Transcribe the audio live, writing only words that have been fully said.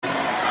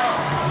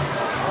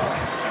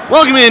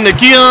Welcome into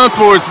Keon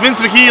Sports.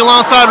 Vince McKee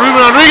alongside Ruben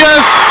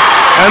Rodriguez.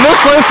 And this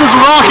place is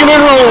rocking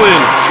and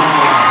rolling.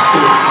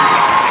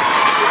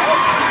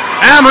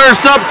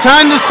 Amherst up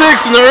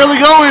 10-6 in the early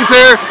goings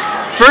here.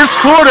 First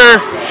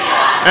quarter.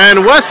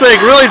 And Westlake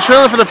really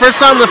trailing for the first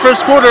time in the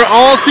first quarter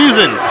all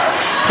season.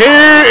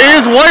 Here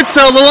is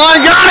Whitesell. The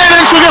line got it,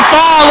 and she'll get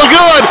fouled.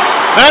 Good.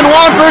 And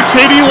one for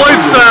Katie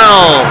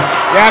Whitesell.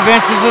 Yeah,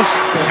 Vince, this is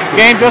a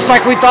game just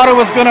like we thought it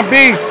was going to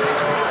be.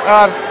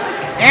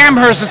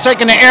 Amherst is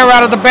taking the air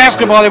out of the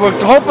basketball. They were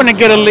hoping to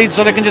get a lead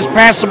so they can just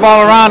pass the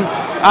ball around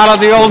out of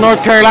the old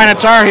North Carolina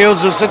Tar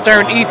Heels to sit there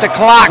and eat the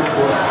clock.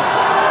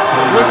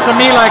 Looks to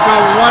me like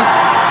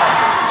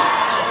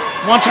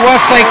once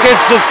Westlake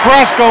gets this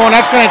press going,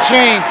 that's going to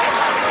change.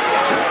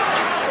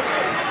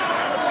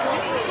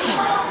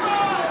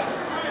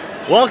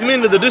 Welcome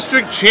into the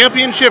district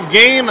championship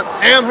game,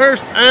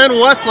 Amherst and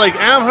Westlake.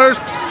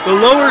 Amherst, the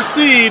lower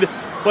seed,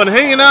 but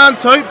hanging on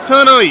tight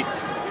tonight.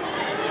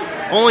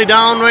 Only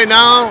down right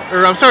now, up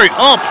 10-8. Going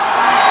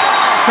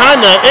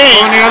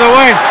the other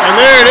way. And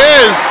there it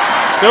is.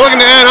 They're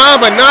looking to add on,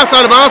 but knocked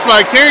out of bounds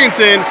by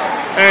Carrington.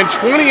 And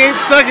 28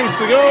 seconds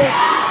to go.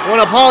 I want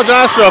to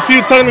apologize for a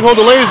few technical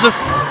delays. This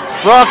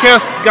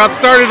broadcast got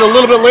started a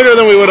little bit later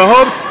than we would have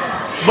hoped.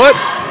 But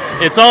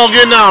it's all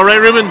good now, right,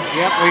 Ruben?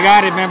 Yep, we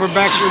got it, man. We're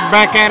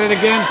back at it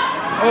again.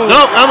 Oh.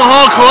 Nope, Emma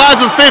Hall collides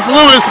with Faith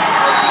Lewis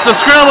to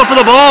scramble for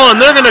the ball,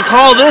 and they're going to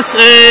call this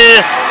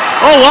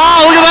oh,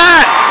 wow, look at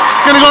that.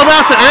 It's going to go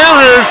back to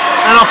Amherst,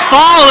 and a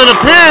foul, it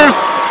appears,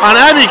 on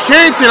Abby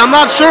Carrington. I'm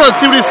not sure. Let's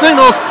see what he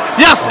signals.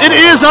 Yes, it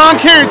is on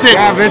Carrington.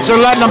 Yeah, Vince,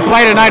 they're letting them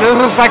play tonight.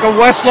 This is like a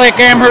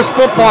Westlake-Amherst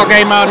football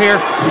game out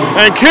here.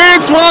 And Karen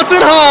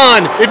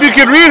Swanson-Hahn, if you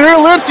could read her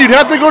lips, you'd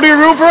have to go to your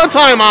room for a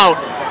timeout.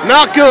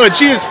 Not good.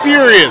 She is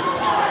furious.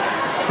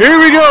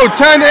 Here we go,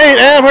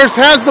 10-8. Amherst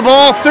has the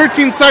ball.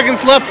 13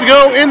 seconds left to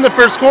go in the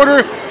first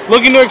quarter.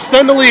 Looking to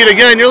extend the lead.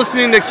 Again, you're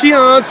listening to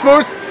Keon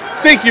Sports.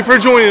 Thank you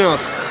for joining us.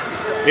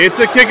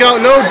 It's a kick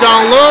out, no,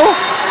 down low.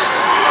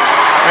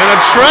 And a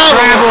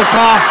travel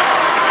call.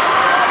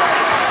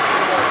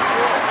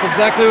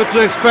 Exactly what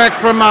to expect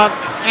from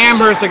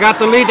Amherst. They got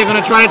the lead. They're going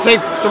to try to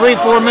take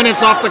 3-4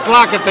 minutes off the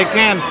clock if they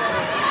can.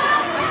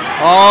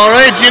 All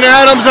right, Gina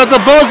Adams at the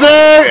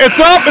buzzer.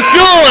 It's up. It's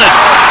good.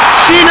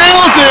 She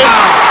nails it.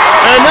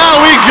 And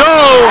now we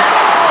go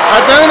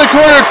at the end of the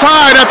quarter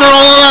tied after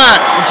all of that.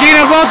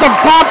 Gina goes and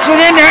pops it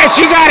in there.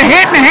 She got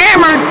hit and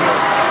hammered.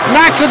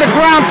 Knocked to the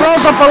ground.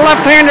 Throws up a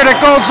left-hander that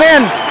goes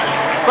in.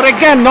 But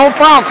again, no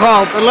foul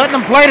call. They're letting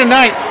them play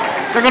tonight.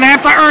 They're going to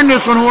have to earn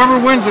this one, whoever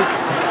wins it.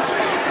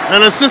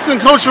 And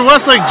assistant coach for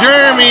Westlake,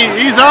 Jeremy,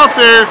 he's out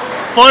there,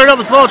 fired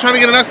up as well, trying to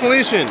get an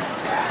explanation.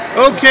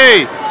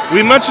 Okay,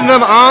 we mentioned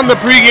them on the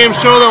pregame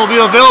show that will be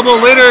available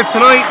later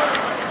tonight,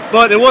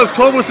 but it was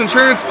Cobus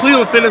Insurance,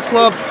 Cleveland Fitness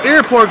Club,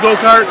 Airport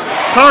Go-Kart,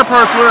 Car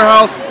Parts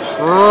Warehouse,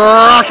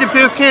 Rocket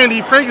Fizz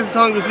Candy, Frank's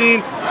Italian Cuisine,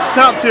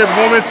 Top Tier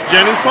Performance,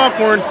 Jenny's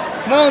Popcorn,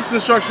 Mullins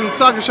Construction,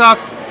 Soccer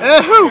Shots,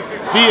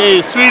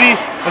 B.A. Sweetie,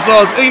 as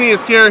well as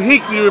Igneous Care,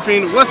 Hinkley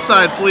Roofing,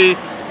 Westside Flea,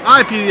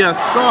 IPS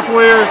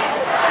Software,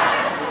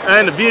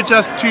 and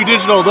VHS2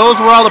 Digital. Those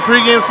were all the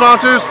pregame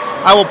sponsors.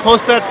 I will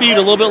post that feed a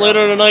little bit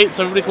later tonight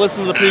so everybody can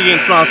listen to the pregame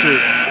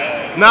sponsors.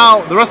 Now,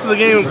 the rest of the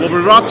game will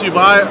be brought to you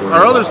by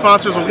our other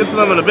sponsors. We'll get to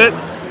them in a bit.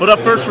 But up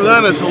first for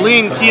them is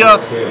Helene Kia,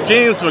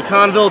 James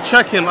McConville.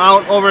 Check him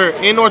out over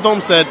in North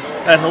Olmsted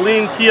at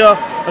Helene Kia,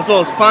 as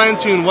well as Fine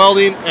Tune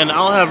Welding. And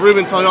I'll have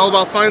Ruben tell you all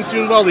about Fine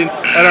Tune Welding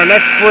at our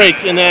next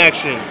break in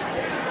action.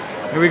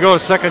 Here we go,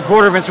 second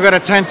quarter, Vince. We got a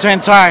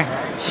 10-10 tie.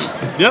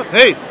 Yep,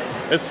 hey.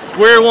 It's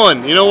square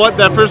one. You know what?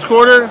 That first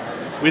quarter,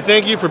 we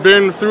thank you for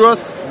bearing with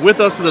us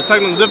for the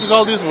technical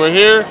difficulties. We're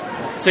here,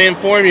 same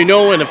form you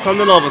know and have come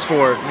to love us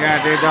for. Yeah,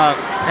 dude.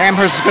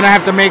 Amherst is going to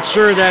have to make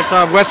sure that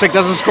Westlake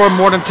doesn't score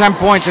more than 10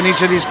 points in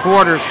each of these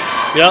quarters.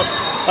 Yep.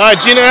 All right,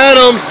 Gina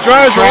Adams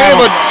drives the lane,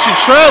 but she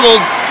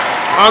traveled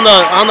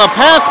on the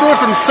pass there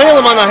from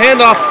Salem on the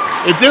handoff.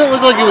 It didn't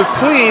look like it was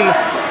clean,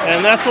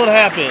 and that's what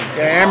happened.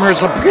 Yeah,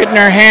 Amherst are getting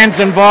their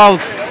hands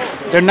involved.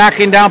 They're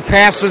knocking down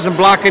passes and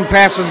blocking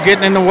passes,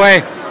 getting in the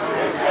way.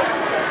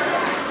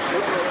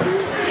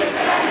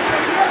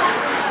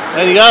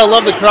 And you gotta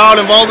love the crowd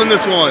involved in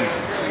this one.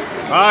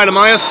 All right,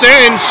 Amaya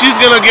Stanton, she's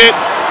gonna get.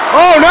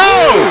 Oh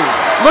no!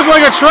 Looked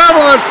like a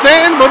travel on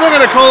Stanton, but they're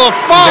gonna call a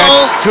foul.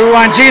 That's two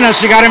on Gina.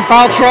 She got in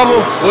foul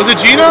trouble. Was it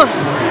Gina?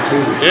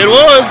 It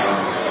was.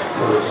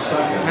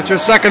 That's her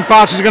second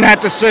foul. She's gonna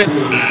have to sit.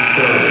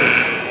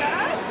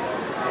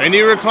 And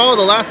you recall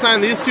the last time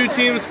these two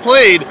teams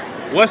played,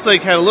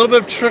 Westlake had a little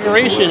bit of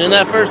trickeration in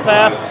that first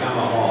half.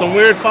 Some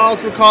weird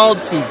fouls were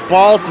called. Some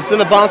balls just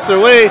didn't bounce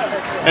their way.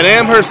 And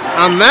Amherst,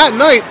 on that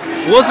night,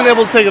 wasn't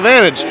able to take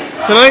advantage.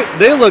 Tonight,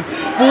 they look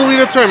fully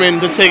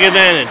determined to take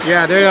advantage.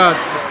 Yeah, they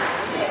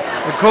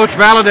the Coach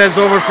Valadez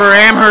over for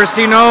Amherst.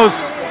 He knows.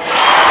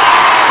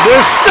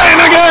 They're staying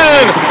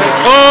again.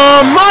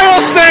 Maya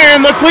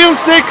Stan, the Cleveland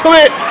State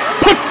commit,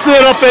 puts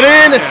it up and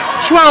in.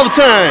 12-10.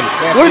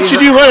 Yeah, what did she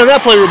do right on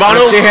that play,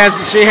 Rubano? She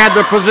had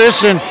the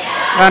position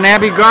on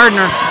Abby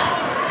Gardner.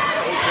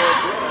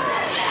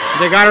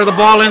 They got her the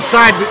ball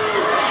inside.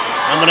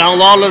 Coming down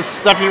Lawless,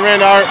 Stephanie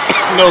Randar,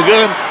 no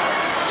good.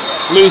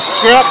 Loose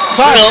scrap,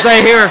 tie up.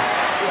 Stay here,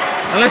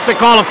 unless they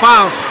call a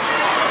foul.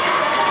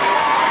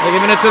 They're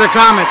giving it to the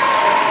Comets.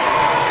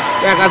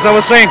 Yeah, as I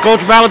was saying,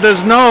 Coach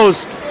Valadez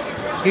knows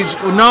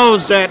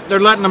that they're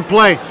letting them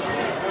play.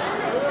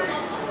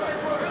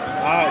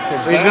 All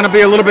right, So he's going to be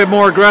a little bit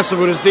more aggressive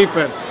with his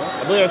defense.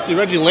 I believe I see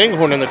Reggie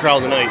Langhorn in the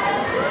crowd tonight.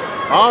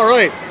 All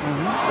right.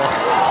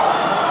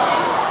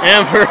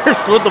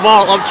 Amherst with the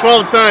ball, up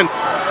 12-10.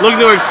 Looking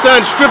to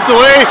extend, stripped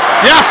away.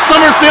 Yes,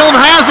 Summer Salem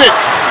has it.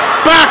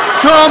 Back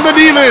come the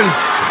Demons.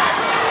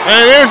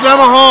 And there's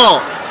Emma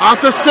Hall.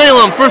 Out to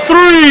Salem for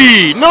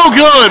three. No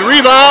good.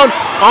 Rebound.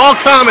 All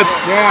Comets.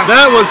 Yeah.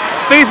 That was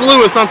Faith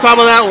Lewis on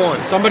top of that one.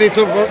 Somebody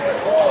took... Bit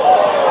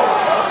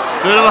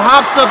of a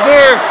hop step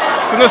there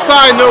from the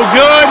side. No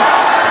good.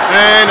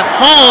 And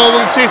Hall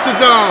will chase it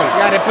down.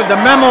 Yeah,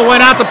 the memo went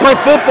out to play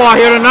football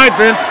here tonight,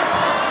 Vince.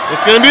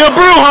 It's going to be a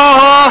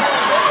brouhaha.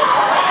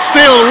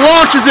 Salem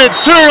launches it.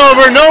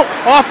 Turnover. Nope.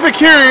 Off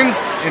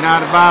McCarron's. And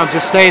out of bounds.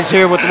 It stays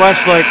here with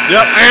Westlake.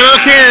 Yep.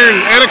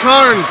 Anna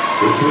Carnes.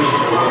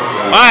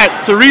 All right.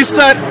 To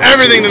reset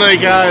everything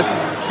tonight, guys.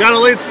 Got a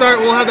late start.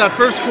 We'll have that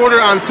first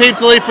quarter on tape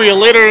delay for you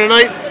later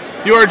tonight.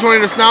 You are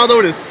joining us now, though.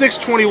 It is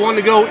 6:21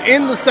 to go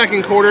in the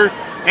second quarter.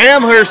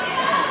 Amherst,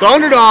 the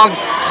underdog,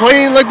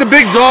 playing like the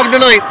big dog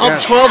tonight.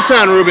 Up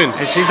 12-10, Ruben.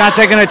 And she's not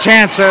taking a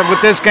chance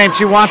with this game.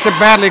 She wants it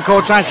badly,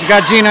 Coach. She's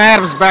got Gina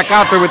Adams back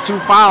out there with 2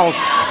 fouls.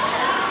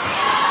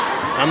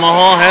 Emma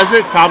Hall has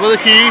it, top of the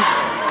key.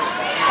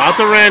 Out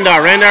to Randar.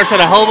 Randar's had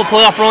a hell of a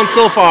playoff run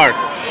so far.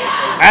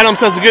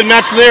 Adams has a good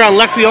match there on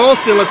Lexi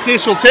Alston. Let's see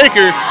if she'll take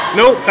her.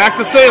 Nope, back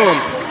to Salem.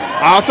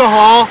 Out to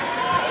Hall.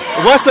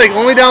 Westlake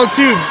only down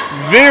 2.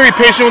 Very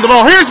patient with the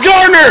ball. Here's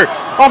Gardner.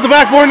 Off the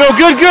backboard, no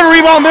good. Good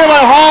rebound there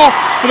by Hall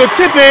for the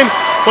tip in,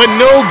 but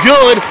no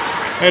good.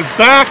 And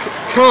back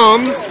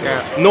comes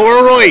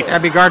Nora Wright.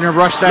 Abby Gardner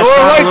rushed that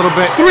shot a little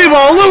bit.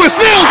 3-ball. Lewis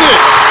nails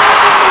it.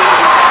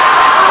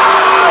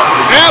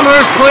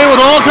 Amherst playing with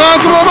all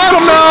kinds of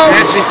momentum now.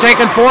 And she's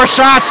taken 4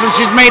 shots and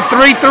she's made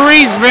 3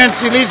 threes, Vince.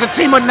 She leads the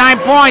team with 9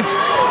 points.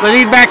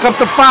 They lead back up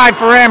to 5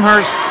 for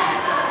Amherst.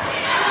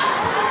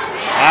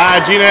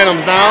 Gina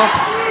Adams now.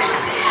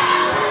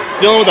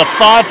 Dealing with a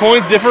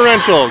 5-point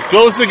differential.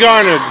 Goes to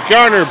Garner.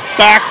 Garner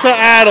back to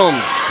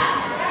Adams.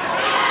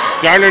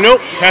 Garner,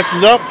 nope.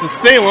 Passes up to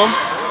Salem.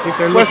 I think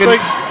they're Westlake.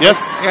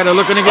 Yes. Yeah, they're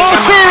looking to get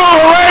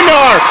turnover.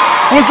 Randar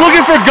was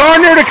looking for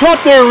Gardner to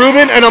cut there,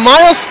 Ruben, and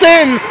Amaya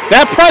Stanton,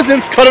 that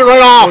presence, cut it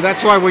right off. Well,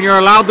 that's why when you're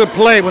allowed to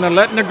play, when they're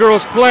letting the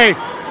girls play,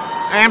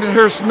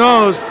 Amherst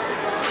knows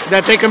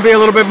that they can be a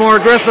little bit more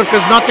aggressive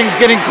because nothing's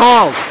getting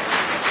called.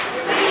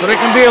 So they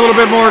can be a little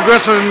bit more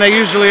aggressive than they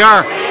usually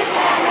are.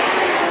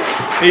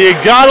 You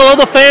gotta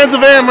love the fans of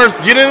Amherst.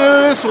 Get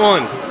into this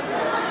one.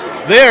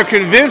 They are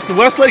convinced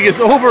Westlake is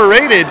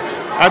overrated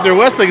after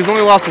Westlake has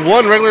only lost 1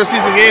 regular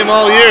season game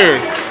all year.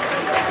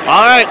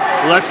 All right,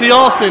 Lexi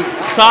Alston,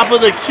 top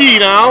of the key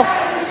now.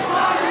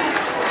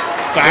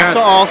 Back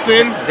to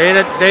Alston.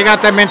 They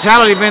got that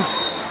mentality, Vince.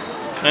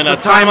 And a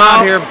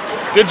timeout here.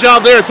 Good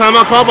job there.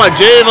 Timeout called by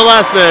Jay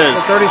Velasquez.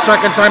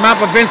 30-second timeout,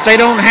 but Vince, they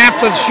don't have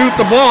to shoot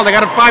the ball. They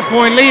got a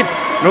 5-point lead.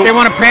 Nope. They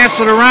want to pass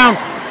it around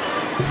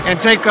and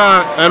take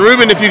And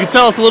Ruben, if you could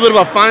tell us a little bit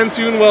about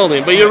fine-tune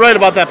welding, but you're right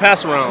about that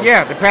pass around.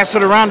 Yeah, they pass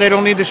it around. They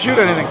don't need to shoot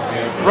anything.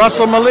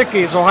 Russell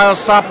Malicki is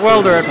Ohio's top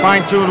welder at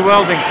Fine-Tuned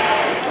Welding.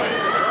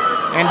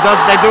 And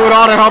they do it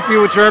all to help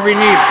you with your every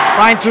need.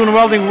 Fine-Tuned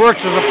Welding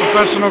works as a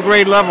professional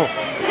grade level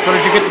so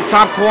that you get the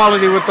top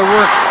quality with the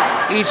work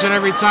each and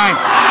every time.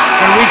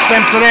 You can reach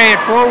them today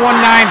at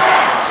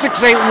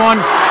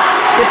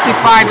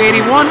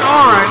 419-681-5581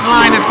 or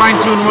online at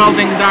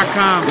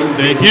finetunedwelding.com.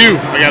 Thank you.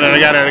 I got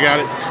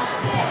it.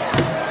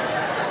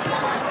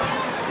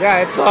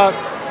 Yeah, it's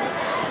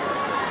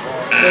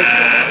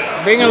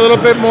being a little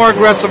bit more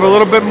aggressive, a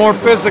little bit more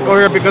physical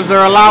here because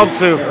they're allowed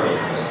to.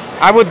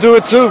 I would do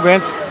it too,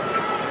 Vince.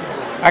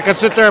 I could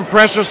sit there and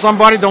pressure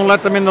somebody, don't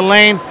let them in the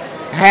lane,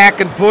 hack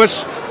and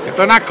push. If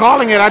they're not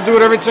calling it, I do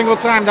it every single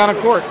time down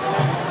the court.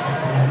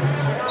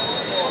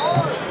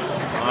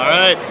 All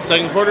right,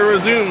 second quarter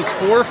resumes.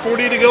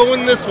 4:40 to go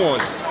in this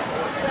one.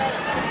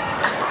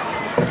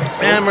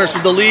 Amherst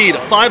with the lead.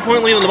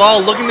 5-point lead on the ball,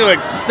 looking to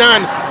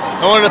extend.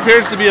 It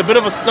appears to be a bit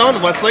of a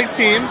stunned Westlake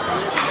team.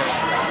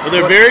 But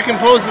they're very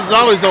composed as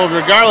always, though.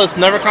 Regardless,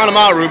 never count them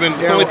out, Ruben.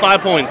 It's only 5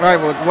 points. Right,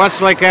 what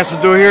Westlake has to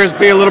do here is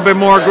be a little bit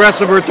more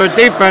aggressive with their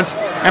defense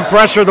and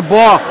pressure the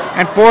ball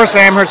and force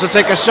Amherst to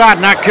take a shot,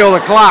 not kill the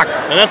clock.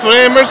 And that's what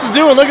Amherst is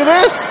doing. Look at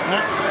this.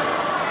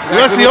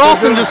 Leslie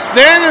Alston just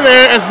standing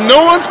there as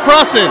no one's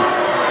pressing.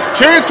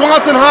 Karen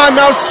Swanson-Hahn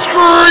now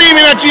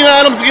screaming at Gina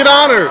Adams to get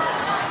on her.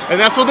 And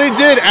that's what they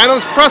did.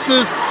 Adams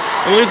presses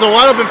and leaves a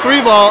wide-open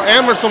 3-ball.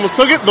 Amherst almost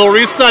took it. They'll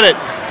reset it.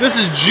 This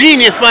is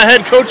genius by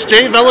head coach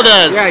Jay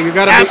Veladez. Yeah, you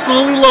got to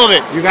absolutely love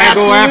it. You got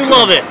to go after them.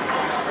 Love it.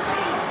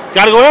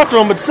 Got to go after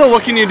them, but still,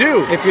 what can you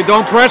do? If you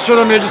don't pressure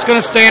them, they're just going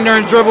to stand there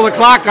and dribble the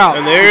clock out.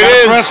 And there it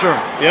is. Pressure them.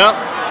 Yep.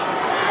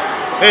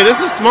 Hey, this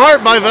is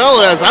smart by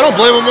Veladez. I don't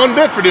blame him one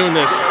bit for doing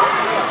this.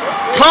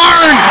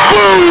 Carnes,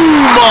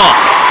 boom!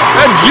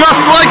 And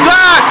just like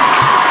that,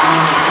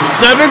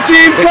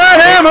 17-10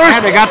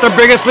 Amherst. They got their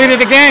biggest lead of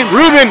the game.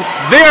 Ruben,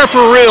 they are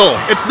for real.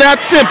 It's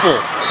that simple.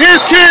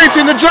 Here's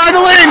Carrington to drive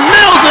the lane,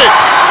 nails it,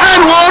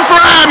 and one for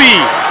Abby.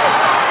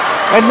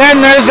 And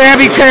then there's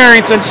Abby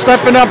Carrington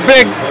stepping up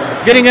big,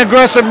 getting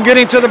aggressive and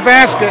getting to the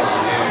basket.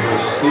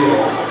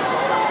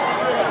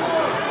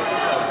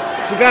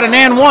 She got an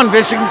and one,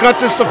 Vince. She can cut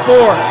this to 4.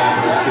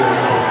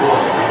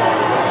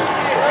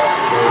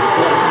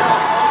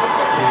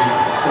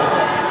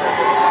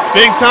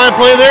 Big time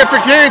play there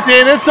for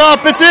Carrington. It's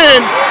up, it's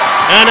in.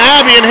 And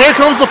Abby, and here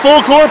comes the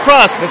full court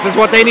press. This is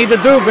what they need to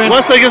do, Vince.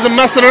 Westlake isn't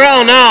messing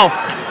around now.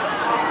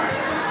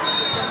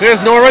 Here's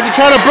Norwood to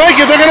try to break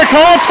it. They're going to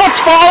call a touch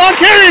foul on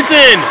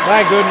Carrington.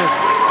 My goodness.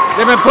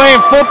 They've been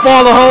playing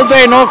football the whole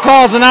day, no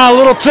calls, and now a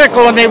little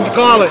tickle, and they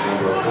call it.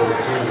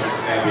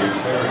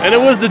 And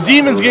it was the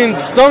Demons getting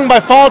stung by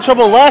foul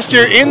trouble last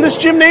year in this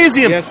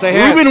gymnasium. Yes, they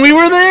have. Ruben, we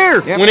were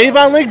there when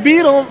Avon Lake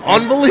beat them.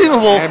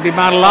 Unbelievable. Abby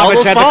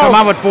Matalovich had to come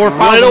out with 4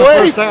 fouls in the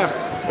first half.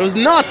 It was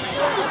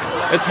nuts.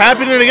 It's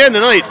happening again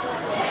tonight.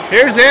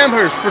 Here's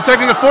Amherst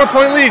protecting a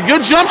 4-point lead.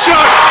 Good jump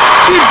shot.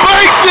 She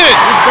breaks it.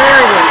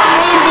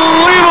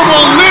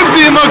 Unbelievable.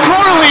 Lindsay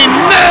McCorley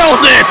nails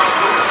it.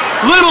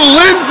 Little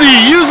Lindsay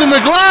using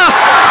the glass,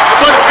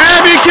 but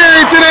Abby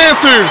Carrington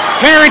answers.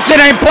 Carrington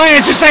ain't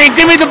playing. She's saying,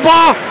 give me the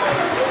ball.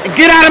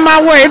 Get out of my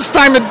way. It's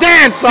time to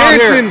dance out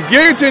here.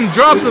 Carrington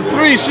drops a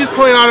 3. She's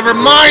playing out of her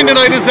mind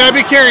tonight is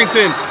Abby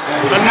Carrington.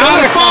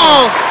 Another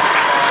foul.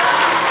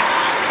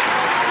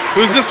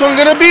 Who's this one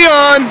going to be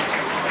on?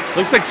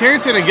 Looks like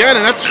Carrington again,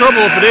 and that's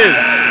trouble if it is.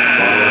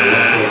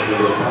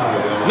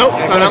 Nope,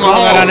 it's on Emma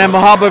Hall. On Emma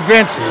Hall, but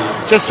Vince,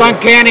 it's just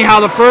uncanny how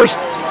the first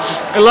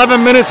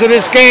 11 minutes of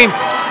this game,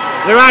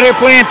 they're out here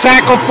playing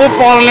tackle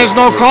football and there's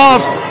no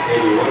calls.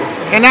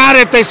 And now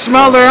that they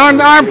smell their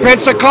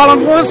armpits, they're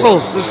calling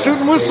whistles. They're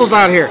shooting whistles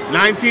out here.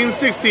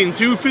 19-16,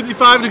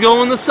 2:55 to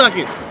go in the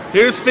second.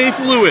 Here's Faith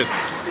Lewis.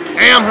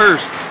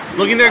 Amherst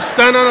looking to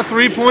extend on a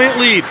 3-point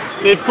lead.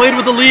 They've played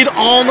with the lead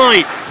all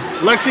night.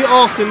 Lexi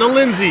Alston to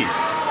Lindsay.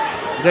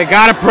 They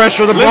got to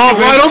pressure the ball.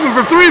 Wide open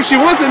for 3 if she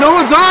wants it. No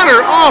one's on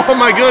her. Oh,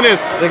 my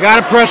goodness. They got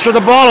to pressure the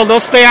ball or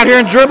they'll stay out here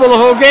and dribble the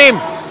whole game.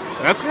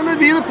 That's going to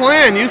be the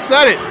plan. You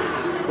said it.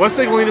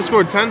 Westlake will need to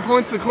score 10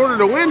 points a quarter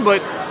to win,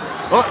 but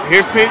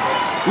here's Peyton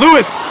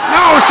Lewis.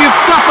 No, she gets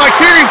stuffed by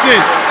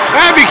Carrington.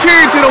 Abby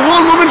Carrington, a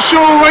one-woman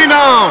show right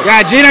now.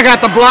 Yeah, Gina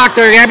got the block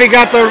there. Abby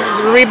got the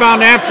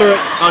rebound after it.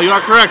 Oh, you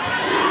are correct.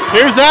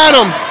 Here's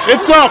Adams.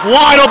 It's up.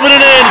 Wide open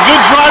and in.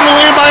 Good drive to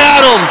lane by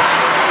Adams.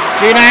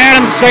 Gina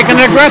Adams taking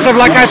it aggressive.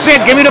 Like I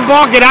said, give me the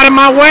ball. Get out of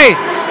my way.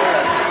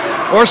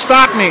 Or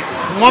stop me.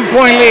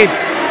 1-point lead.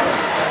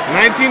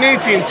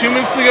 19-18. 2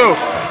 minutes to go.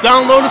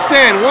 Down low to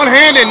Stan.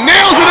 One-handed.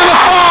 Nails it in the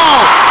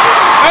fall.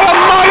 And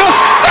Amaya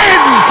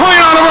Staten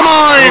playing out of her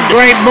mind.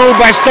 Great move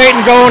by Staten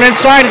going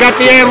inside. Got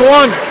the and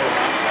one.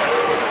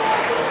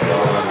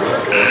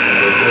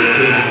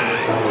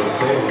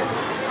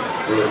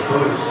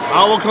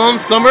 Out will come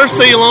Summer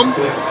Salem.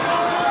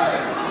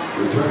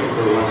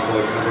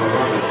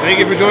 Thank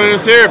you for joining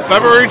us here,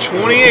 February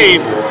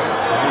 28th,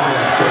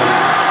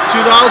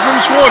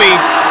 2020.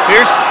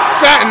 Here's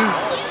Staten.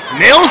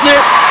 Nails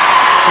it.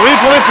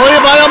 3-point play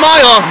by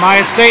Amaya.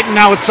 Amaya Staten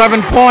now with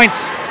 7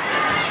 points.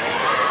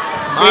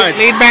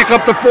 Lead back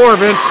up to 4,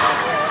 Vince.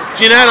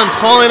 Gene Adams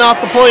calling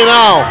off the play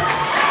now.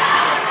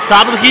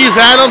 Top of the key is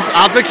Adams,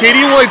 out to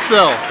Katie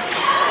Whitesell.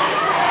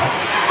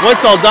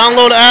 Whitesell down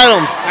low to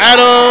Adams.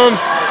 Adams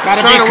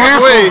gotta trying be to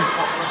careful. work away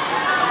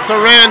to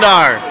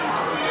Randar.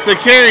 To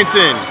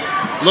Carrington.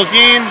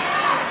 Looking.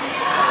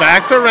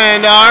 Back to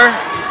Randar.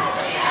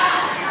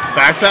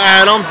 Back to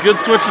Adams. Good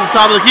switch to the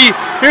top of the key.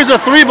 Here's a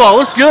 3-ball.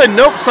 Looks good.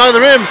 Nope, side of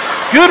the rim.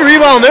 Good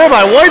rebound there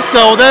by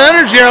Whitesell. With that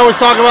energy I always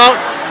talk about.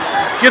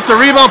 Gets a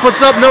rebound,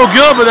 puts it up, no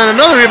good, but then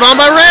another rebound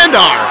by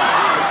Randar.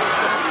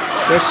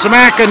 They're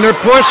smacking, they're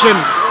pushing,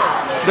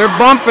 they're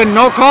bumping,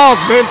 no calls,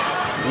 Vince.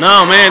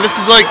 No, man, this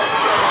is like,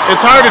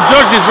 it's hard to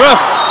judge these refs.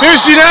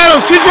 Here's Gina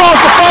Adams, she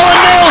draws the foul and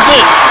nails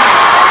it.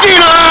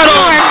 Gina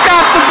Adams! You've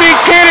got to be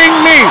kidding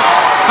me.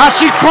 How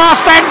she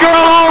crossed that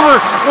girl over,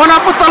 went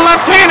up with the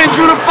left hand and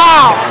drew the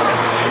foul.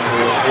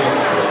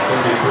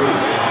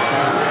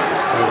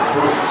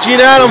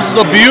 Gina Adams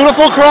with a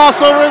beautiful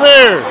crossover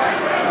there.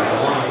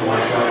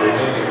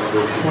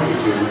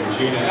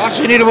 All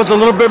she needed was a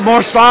little bit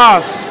more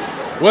sauce.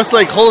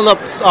 Westlake holding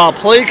up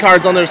play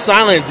cards on their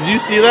sidelines. Did you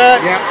see that?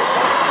 Yeah.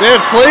 They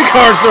have play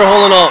cards they're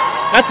holding up.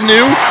 That's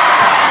new.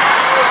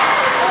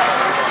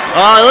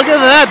 Look at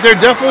that. They're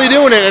definitely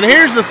doing it. And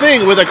here's the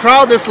thing. With a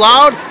crowd this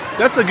loud,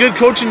 that's a good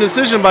coaching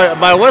decision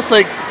by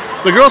Westlake.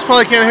 The girls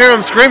probably can't hear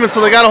them screaming,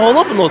 so they got to hold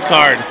up in those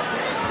cards.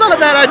 It's not a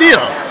bad idea.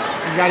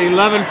 You got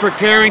 11 for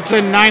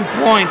Carrington, 9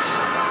 points.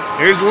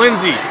 Here's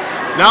Lindsay.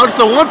 Now it's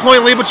a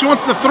 1-point lead, but she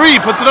wants the 3.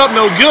 Puts it up,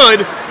 no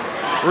good.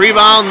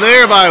 Rebound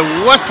there by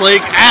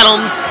Westlake.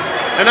 Adams.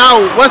 And now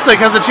Westlake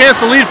has a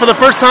chance to lead for the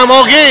first time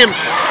all game.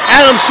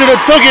 Adams should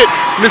have took it.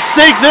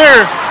 Mistake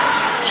there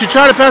She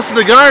tried to pass it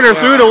to Garner,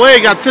 threw it away,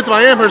 got tipped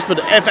by Amherst, but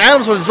if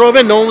Adams would have drove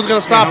in, no one was going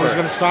to stop her. No one was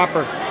going to stop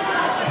her.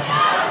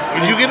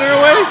 Did you get her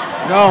away?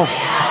 No.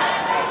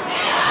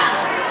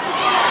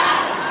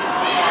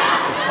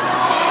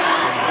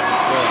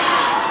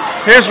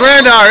 Here's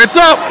Randar. It's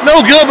up.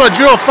 No good, but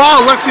drew a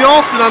foul. Lexi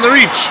Alston on the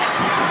reach.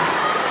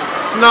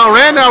 So now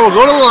Randar will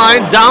go to the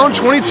line, down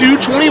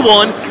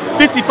 22-21,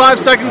 55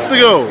 seconds to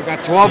go. We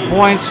got 12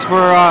 points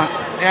for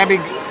Abby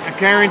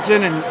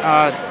Carrington and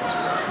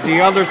the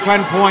other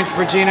 10 points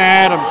for Gina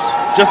Adams.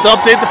 Just to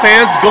update the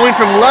fans, going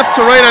from left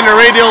to right on the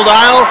radial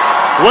dial,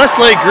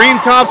 Westlake, green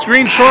tops,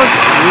 green trunks,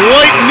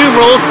 white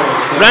numerals.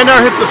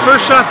 Randar hits the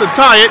first shot to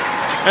tie it,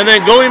 and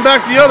then going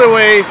back the other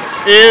way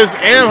is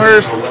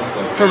Amherst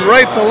from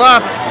right to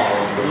left,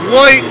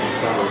 white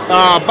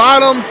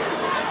bottoms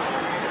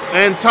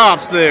and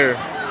tops there.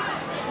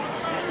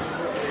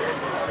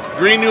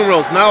 Green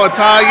numerals, now a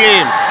tie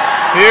game.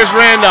 Here's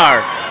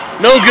Randar.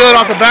 No good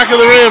off the back of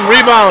the rim,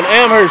 rebound,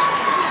 Amherst.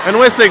 And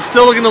Westlake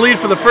still looking to lead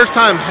for the first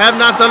time, have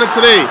not done it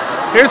today.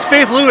 Here's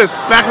Faith Lewis,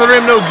 back of the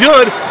rim, no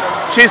good.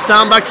 Chased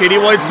down by Katie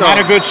Whitesell. Not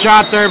a good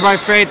shot there by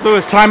Faith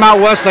Lewis.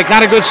 Timeout Westlake.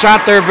 Not a good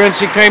shot there, Vince.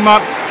 She came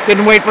up,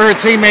 didn't wait for her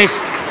teammates,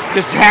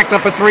 just hacked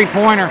up a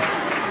three-pointer.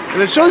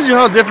 And it shows you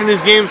how different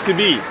these games could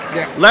be.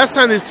 Yeah. Last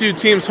time these two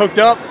teams hooked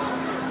up,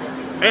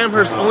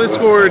 Amherst only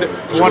scored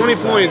 20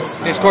 points.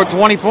 They scored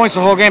 20 points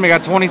the whole game. They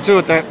got 22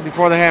 at that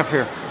before the half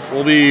here.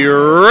 We'll be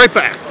right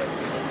back.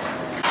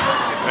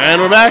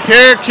 And we're back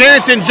here.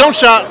 Carrington jump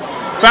shot.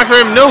 Back of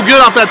him, no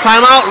good off that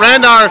timeout.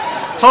 Randar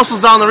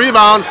hustles down the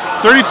rebound.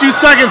 32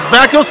 seconds.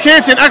 Back goes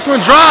Carrington.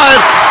 Excellent drive.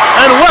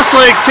 And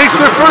Westlake takes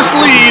their first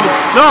lead.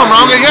 No, I'm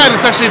wrong again.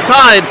 It's actually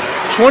tied.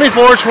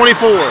 24-24.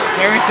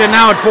 Carrington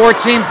now at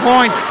 14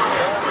 points.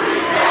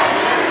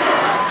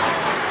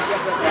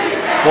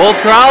 Both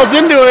crowds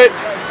into it.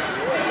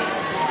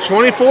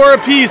 24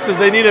 apiece as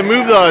they need to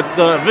move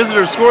the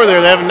visitor score there.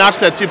 They haven't notched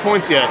that 2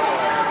 points yet.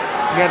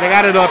 Yeah, they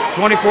got it up.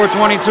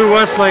 24-22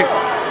 Westlake.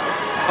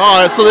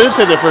 Oh, so they did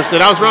take their first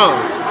hit. I was wrong.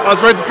 I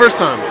was right the first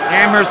time.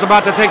 Amherst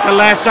about to take the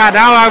last shot.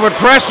 Now I would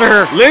pressure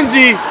her.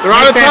 Lindsay, they're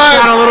out of time.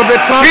 That shot a little bit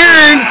tough.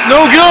 Kieran's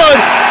no good.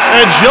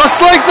 And just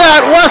like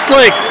that,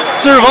 Westlake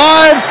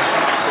survives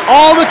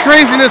all the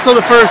craziness of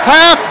the first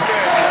half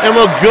and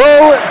will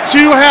go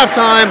to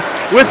halftime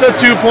with a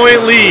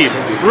 2-point lead.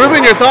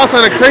 Ruben, your thoughts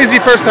on a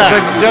crazy first half?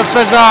 So just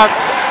as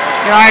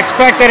I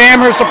expected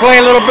Amherst to play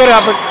a little bit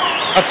of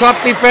a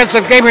tough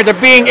defensive game here. They're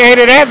being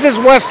aided, as is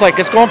Westlake.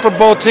 It's going for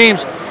both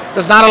teams.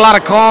 There's not a lot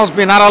of calls,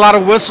 not a lot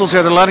of whistles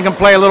here. They're letting them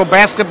play a little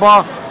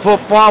basketball,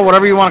 football,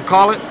 whatever you want to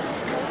call it.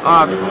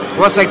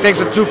 Westlake takes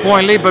a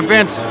 2-point lead, but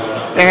Vince,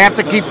 they have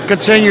to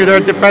continue their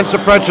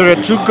defensive pressure.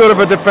 They're too good of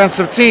a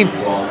defensive team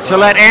to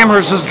let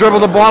Amherst just dribble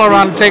the ball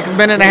around and take a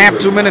minute and a half,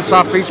 2 minutes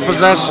off each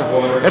possession,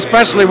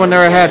 especially when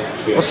they're ahead.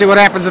 We'll see what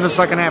happens in the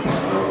second half.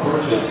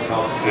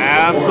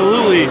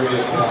 Absolutely.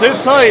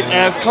 Sit tight,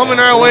 as coming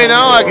our way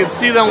now, I can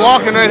see them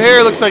walking right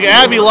here. Looks like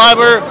Abby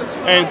Leiber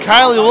and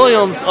Kylie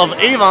Williams of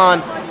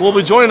Avon will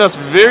be joining us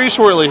very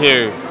shortly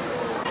here.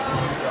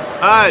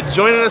 All right,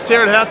 joining us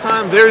here at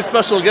halftime, very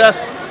special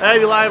guest,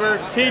 Abby Leiber,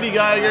 Katie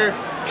Geiger,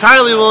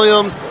 Kylie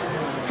Williams.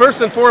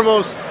 First and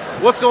foremost,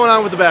 what's going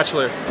on with The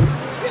Bachelor?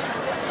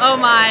 Oh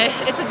my,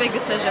 it's a big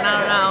decision. I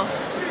don't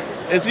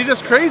know. Is he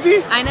just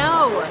crazy? I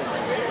know.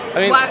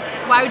 I mean,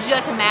 why would you do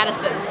that to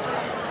Madison?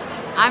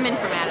 I'm in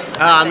for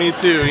Madison. Me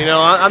too. You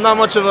know, I'm not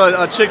much of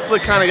a chick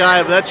flick kind of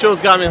guy, but that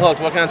show's got me hooked.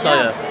 What can I tell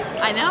you?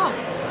 I know.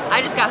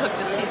 I just got hooked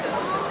this season.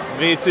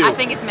 Me too. I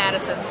think it's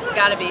Madison. It's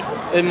got to be.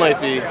 It might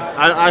be.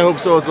 I hope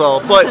so as well.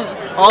 But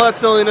all that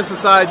silliness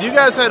aside, you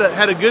guys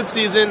had a good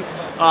season.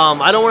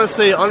 I don't want to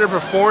say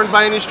underperformed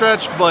by any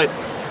stretch, but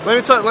let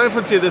me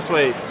put it to you this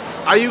way.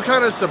 Are you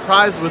kind of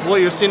surprised with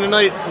what you're seeing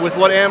tonight with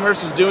what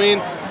Amherst is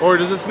doing, or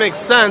does this make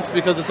sense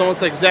because it's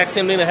almost like the exact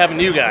same thing that happened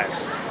to you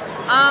guys?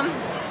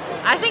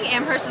 I think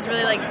Amherst has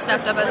really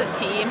stepped up as a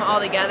team all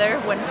together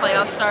when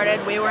playoffs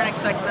started. We weren't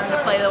expecting them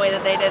to play the way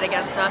that they did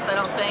against us, I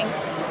don't think.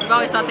 We've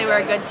always thought they were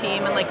a good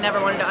team and never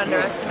wanted to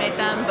underestimate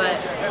them, but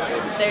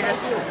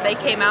they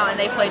came out and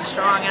they played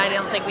strong, and I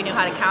don't think we knew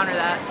how to counter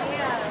that.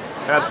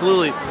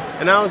 Absolutely.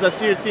 And now as I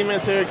see your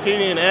teammates here,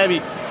 Katie and Abby,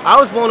 I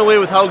was blown away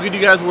with how good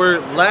you guys were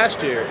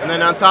last year. And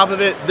then on top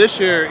of it, this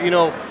year,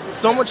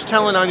 so much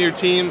talent on your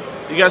team.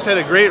 You guys had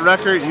a great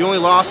record. You only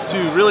lost to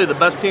really the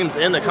best teams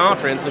in the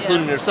conference,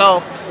 including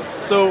yourself.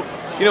 So,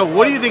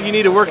 what do you think you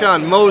need to work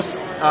on most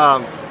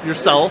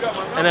yourself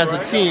and as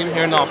a team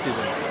here in the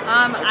offseason?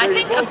 I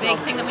think a big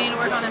thing that we need to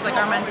work on is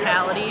our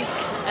mentality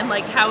and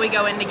how we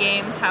go into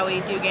games, how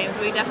we do games.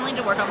 We definitely need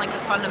to work on the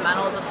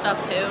fundamentals of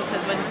stuff too,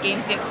 because when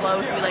games get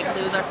close, we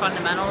lose our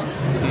fundamentals,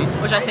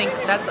 which I think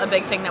that's a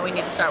big thing that we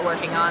need to start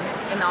working on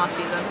in the off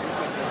season.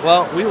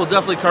 Well, we will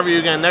definitely cover you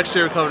again next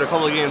year. We covered a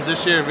couple of games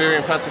this year. Very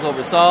impressed with what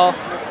we saw.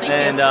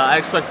 Thank you. I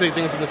expect big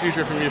things in the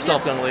future from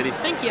yourself, young lady.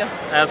 Thank you.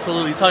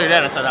 Absolutely. Tell your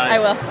dad I said hi. I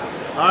will.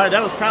 All right,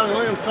 that was Kylie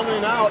Williams coming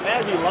in out.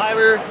 Abby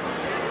Leiber.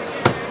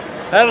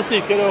 Have a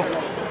seat, kiddo.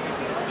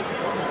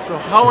 So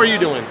how are you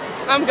doing?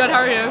 I'm good. How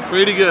are you?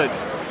 Pretty good.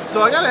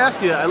 So I got to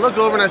ask you, I look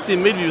over and I see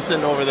Midview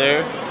sitting over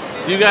there.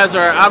 You guys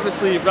are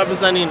obviously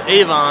representing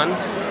Avon.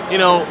 You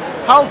know,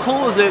 how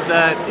cool is it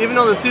that even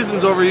though the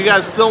season's over, you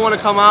guys still want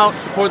to come out,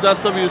 support the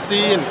SWC,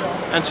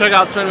 and check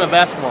out tournament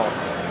basketball?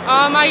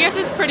 I guess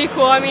it's pretty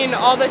cool. I mean,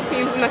 all the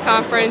teams in the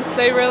conference,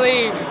 they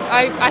really,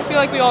 I feel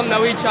like we all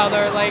know each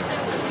other, like,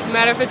 no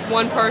matter if it's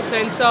one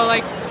person. So,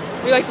 like,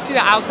 we like to see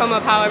the outcome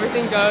of how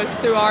everything goes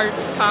through our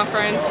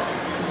conference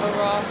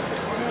overall.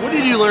 What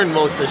did you learn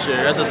most this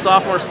year? As a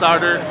sophomore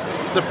starter,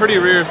 it's a pretty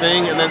rare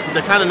thing, and then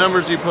the kind of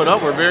numbers you put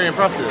up were very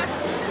impressive.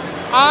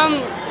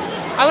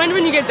 I learned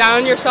when you get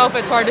down on yourself,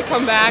 it's hard to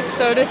come back.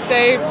 So to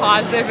stay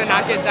positive and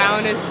not get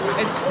down it's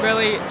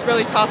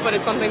really tough, but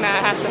it's something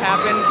that has to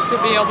happen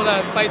to be able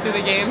to fight through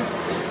the game.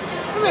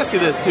 Let me ask you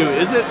this too: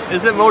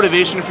 is it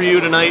motivation for you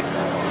tonight,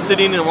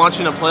 sitting and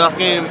watching a playoff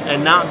game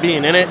and not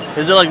being in it?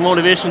 Is it like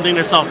motivation thinking to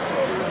yourself,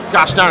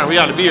 gosh darn it, we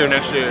got to be here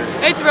next year?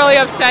 It's really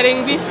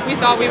upsetting. We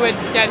thought we would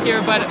get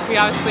here, but we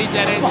obviously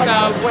didn't.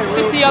 So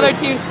to see other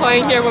teams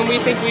playing here when we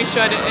think we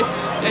should,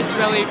 it's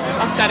really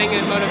upsetting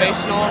and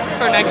motivational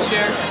for next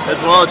year.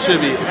 As well, it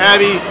should be.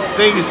 Abby,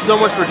 thank you so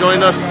much for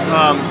joining us.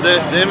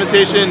 The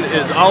invitation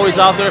is always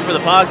out there for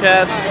the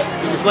podcast.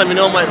 Just let me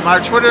know. My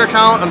Twitter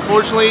account,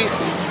 unfortunately,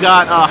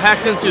 got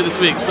hacked into this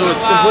week, so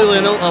it's completely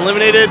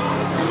eliminated.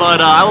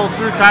 But I will,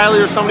 through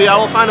Kylie or somebody, I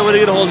will find a way to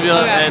get a hold of you.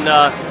 Okay. And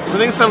when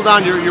things settle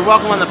down, you're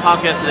welcome on the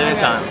podcast at any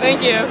time.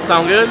 Thank you.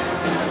 Sound good?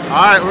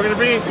 All right, we're going to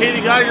bring in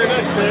Katie Geiger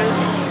next there.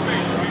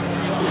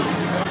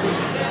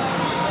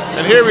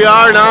 And here we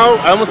are now.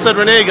 I almost said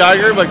Renee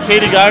Geiger, but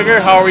Katie Geiger,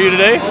 how are you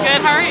today?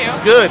 Good, how are you?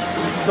 Good.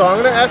 So I'm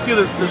going to ask you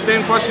the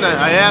same question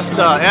I asked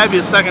Abby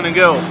a second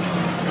ago.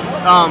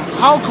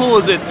 How cool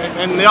is it,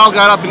 and they all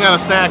got up and got a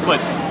snack, but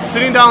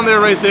sitting down there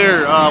right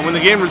there when the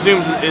game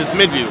resumes is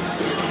Midview.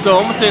 So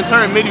almost the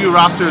entire Midview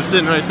roster is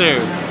sitting right there.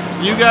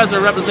 You guys are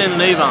representing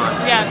Avon.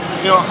 Yes.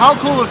 You know, how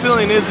cool of a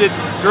feeling is it,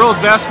 girls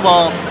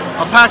basketball,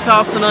 a packed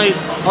house tonight,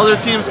 other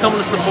teams coming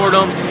to support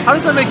them? How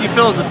does that make you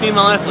feel as a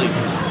female athlete?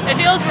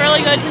 It feels really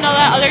good to know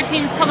that other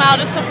teams come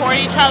out to support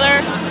each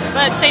other,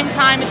 but at the same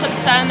time it's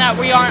upsetting that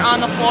we aren't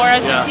on the floor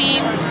as a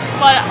team.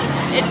 But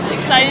it's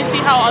exciting to see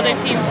how other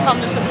teams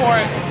come to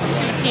support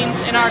two teams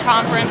in our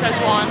conference as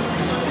one.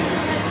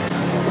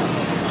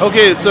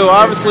 Okay, so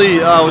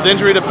obviously with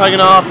injury to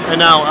Peganoff and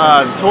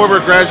now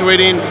Torbert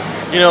graduating,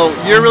 you know,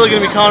 you're really going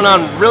to be counting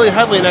on really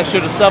heavily next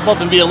year to step up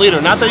and be a leader.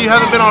 Not that you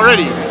haven't been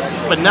already,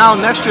 but now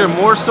next year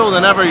more so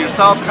than ever,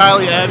 yourself,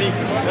 Kylie, Abby.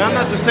 And I'm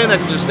not just saying that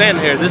because you're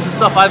standing here. This is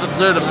stuff I've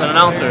observed as an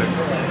announcer.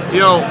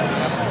 You know,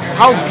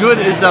 how good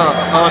is a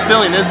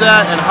feeling is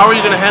that, and how are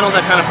you going to handle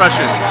that kind of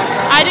pressure?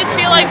 I just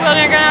feel like we're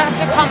going to have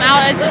to come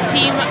out as a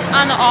team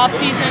on the off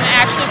season and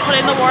actually put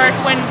in the work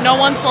when no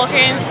one's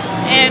looking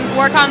and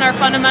work on our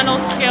fundamental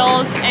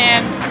skills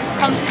and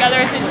come together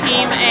as a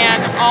team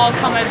and all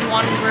come as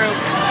one group,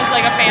 as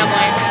like a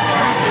family.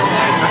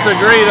 That's a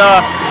great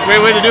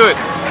way to do it.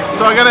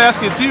 So I got to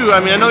ask you too,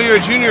 I mean, I know you're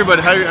a junior, but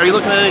are you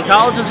looking at any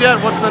colleges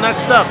yet? What's the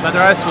next step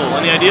after high school?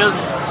 Any ideas?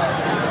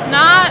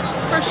 Not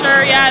for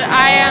sure yet.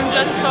 I am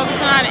just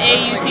focusing on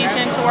AAU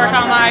season to work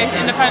on my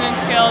independent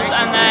skills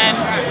and then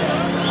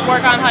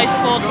work on high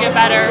school to get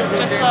better.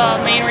 Just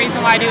the main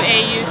reason why I do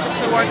AAU is just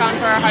to work on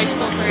for our high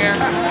school career.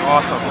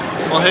 Awesome.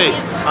 Well, hey,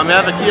 I'm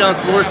Key on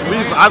Sports.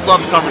 I've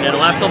loved covering it. The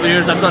last couple of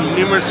years, I've done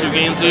numerous few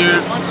games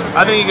years.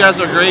 I think you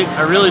guys are great.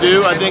 I really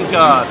do. I think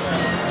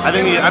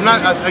I'm not,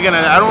 again,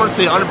 I don't want to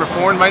say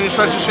underperformed by any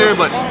stretch this year,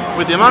 but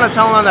with the amount of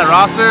talent on that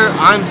roster,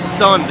 I'm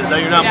stunned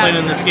that you're not playing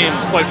in this game,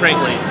 quite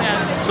frankly.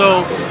 Yes.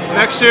 So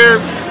next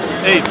year,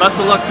 hey, best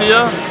of luck to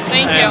you.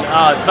 Thank you.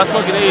 Best of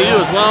luck at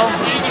AAU as well.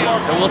 Thank you.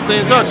 And we'll stay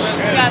in touch.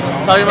 Yes.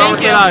 Tell your mom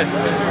to say hi.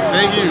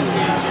 Thank you.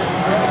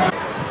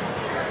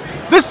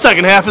 This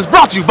second half is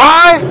brought to you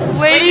by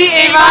Lady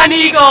Avon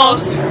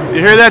Eagles.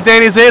 You hear that,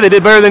 Danny Zay? They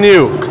did better than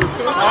you.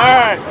 All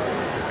right.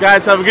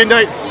 Guys, have a good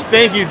night.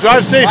 Thank you.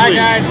 Drive safely.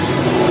 Bye, guys.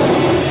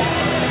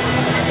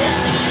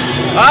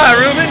 All right,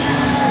 Ruben.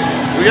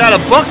 We got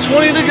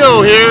 $1:20 to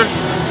go here.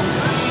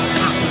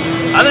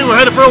 I think we're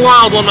headed for a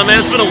wild one, my man.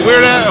 It's been a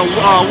weird,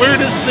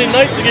 interesting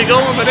night to get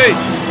going, but hey,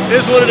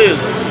 it is what it is.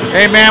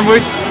 Hey, man,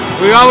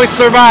 we always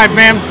survive,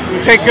 man.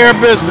 We take care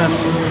of business.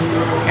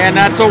 And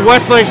that's what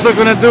Westlake's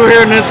looking to do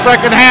here in this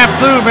second half,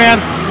 too,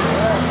 man.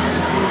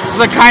 This is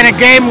the kind of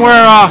game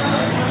where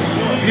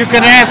you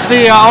can ask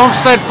the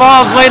Olmsted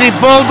Falls Lady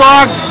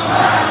Bulldogs,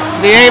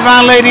 the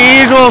Avon Lady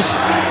Eagles,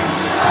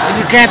 and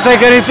you can't take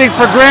anything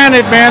for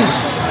granted, man.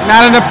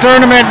 Not in the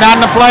tournament, not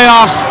in the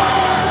playoffs.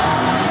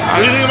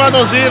 What do you think about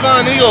those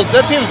Avon Eagles?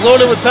 That team's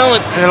loaded with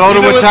talent. They're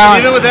loaded with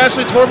talent. Even with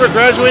Ashley Torbert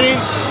graduating,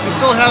 you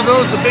still have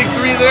the big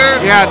three there.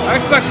 Yeah. I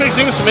expect big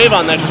things from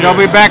Avon next year. They'll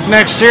be back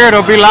next year.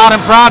 They'll be loud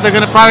and proud. They're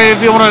going to probably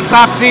be one of the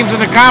top teams in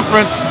the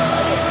conference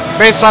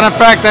based on the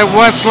fact that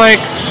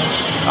Westlake,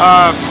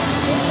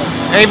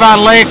 Avon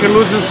Lake are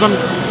losing some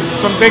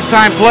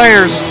big-time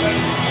players.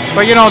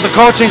 But, you know, the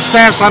coaching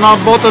staffs on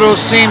both of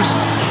those teams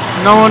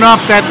know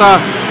enough that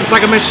it's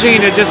like a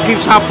machine. It just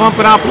keeps on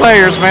pumping out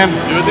players, man.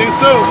 You would think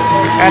so.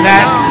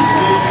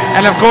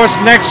 And of course,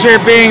 next year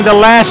being the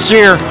last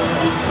year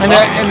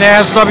And the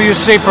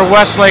SWC for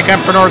Westlake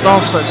and for North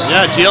Olmsted.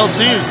 Yeah,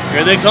 GLC,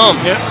 here they come.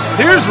 Yeah.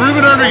 Here's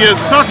Ruben Rodriguez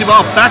to talk to you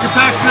about Back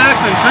Attack Snacks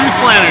and Cruise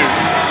Planners.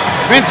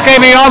 Vince gave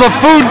me all the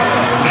food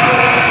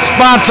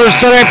sponsors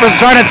today for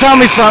trying to tell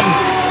me something.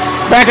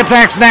 Back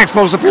Attack Snacks,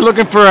 folks. If you're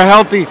looking for a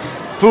healthy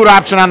food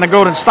option on the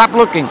go, then stop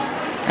looking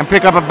and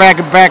pick up a bag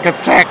of Back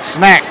Attack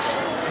Snacks.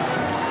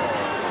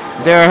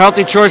 They're a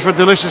healthy choice for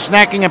delicious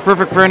snacking and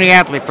perfect for any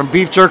athlete. From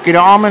beef jerky to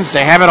almonds,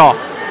 they have it all.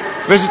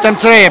 Visit them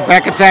today at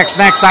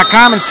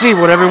backattacksnacks.com and see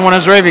what everyone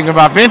is raving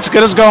about. Vince,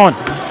 get us going.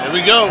 Here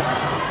we go.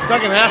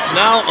 Second half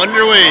now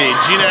underway.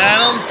 Gina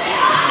Adams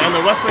and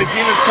the Westlake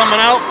Demons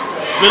coming out.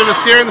 Bit of a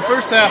scare in the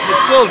first half, but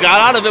still got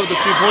out of it with a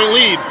 2-point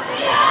lead.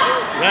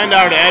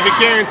 Randar to Abby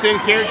Carrington.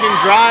 Carrington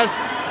drives.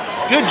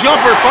 Good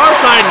jumper. Far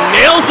side.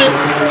 Nails it.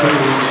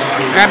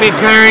 Abby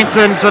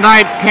Carrington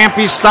tonight can't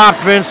be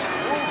stopped, Vince.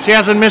 She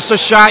hasn't missed a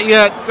shot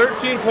yet.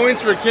 13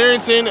 points for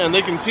Carrington, and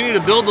they continue to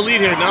build the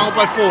lead here. Now up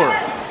by 4.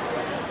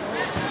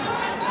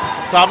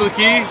 Top of the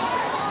key.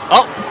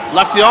 Oh,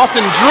 Lexi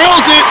Austin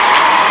drills it.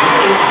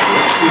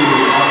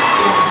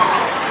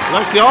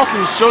 Lexi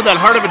Austin showed that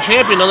heart of a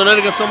champion the other night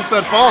against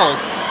Homestead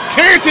Falls.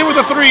 Carrington with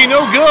a 3,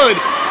 no good.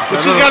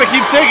 But she's got to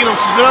keep taking them.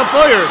 She's been on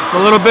fire. It's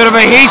a little bit of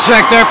a heat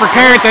check there for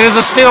Carrington. It's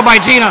a steal by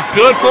Gina.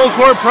 Good full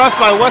court press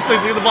by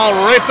Westlake to get the ball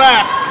right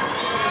back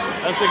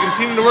as they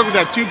continue to work with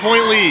that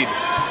 2-point lead.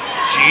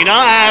 Gina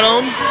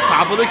Adams,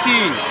 top of the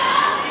key.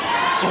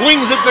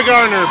 Swings it to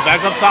Gardner.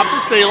 Back up top to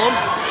Salem.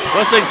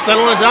 Westlake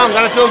settling it down.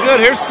 Got to feel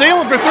good. Here's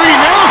Salem for 3.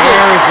 Nails it.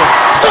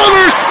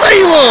 Summer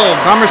Salem.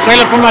 Summer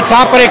Salem from the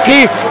top of the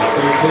key.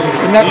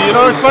 You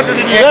don't expect her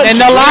to do that. In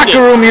the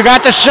locker room, you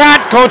got the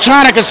shot. Coach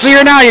Hahn, I can see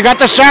her now. You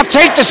got the shot.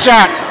 Take the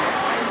shot.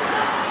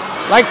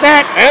 Like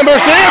that.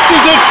 Amherst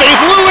answers it.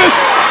 Faith Lewis.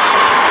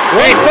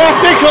 Right back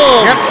they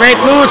come. Yep,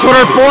 Faith Lewis with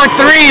her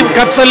 4-3.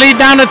 Cuts the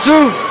lead down to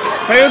 2.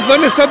 Fans,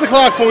 let me set the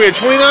clock for you.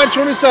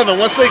 29-27.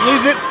 Westlake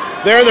leads it.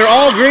 They're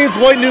all greens,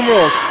 white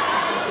numerals.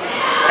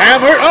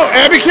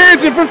 Abby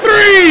Carrington for 3.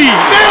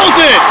 Nails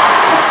it.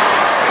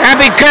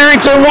 Abby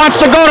Carrington wants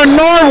to go to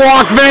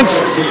Norwalk,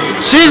 Vince.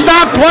 She's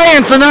not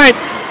playing tonight.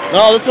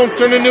 No, this one's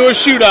turned into a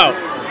shootout.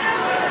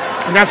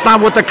 And that's not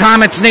what the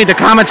Comets need. The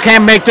Comets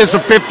can't make this a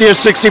 50 or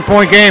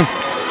 60-point game.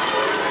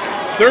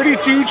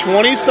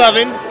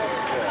 32-27.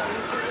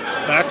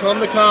 Back come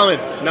the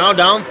Comets. Now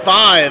down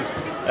 5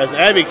 as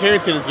Abby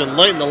Carrington has been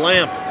lighting the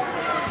lamp.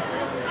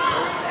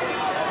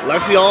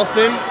 Lexi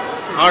Alston,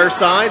 our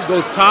side,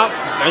 goes top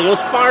and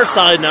goes far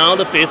side now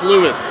to Faith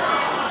Lewis.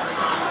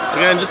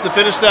 Again, just to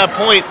finish that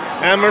point,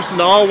 Amherst in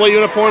the all-white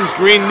uniforms,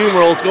 green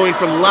numerals going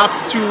from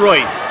left to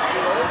right.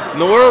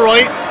 Nora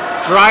Wright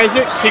drives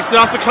it, kicks it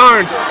off to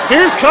Carnes.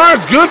 Here's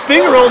Carnes, good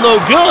finger roll, no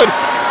good.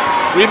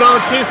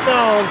 Rebound chased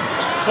down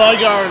by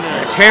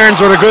Gardner. Cairns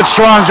with a good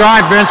strong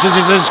drive, Vince. She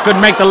just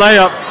couldn't make the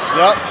layup.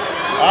 Yep.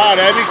 All right,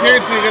 Abby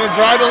Carrington going to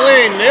drive the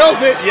lane.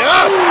 Nails it.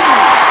 Yes.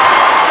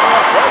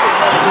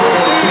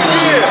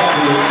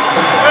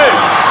 Hey,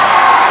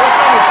 what's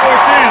number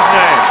 14's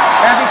name?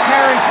 Abby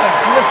Carrington.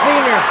 She's a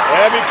senior.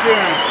 Abby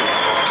Carrington.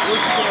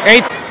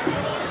 8.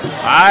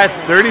 All right,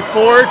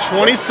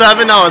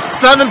 34-27. Now a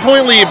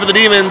 7-point lead for the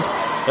Demons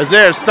as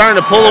they're starting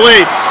to pull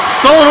away.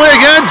 Stolen away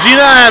again,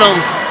 Gina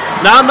Adams.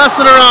 Not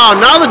messing around.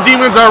 Now the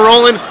Demons are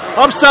rolling.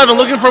 Up 7,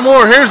 looking for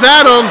more. Here's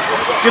Adams.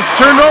 Gets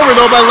turned over,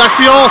 though, by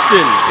Lexi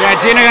Alston. Yeah,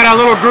 Gina got a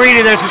little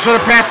greedy there. She should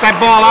have passed that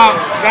ball out.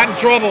 Got in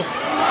trouble.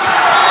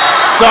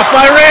 Stuffed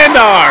by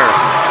Randar.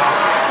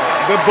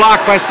 Good block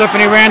by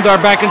Stephanie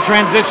Randar back in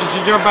transition. She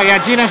jumped by. Yeah,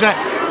 Gina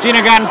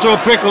got into a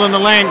pickle in the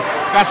lane.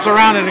 Got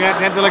surrounded and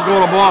had to let go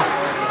of the ball.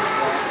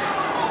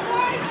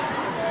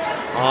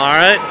 All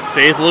right,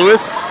 Faith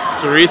Lewis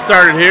to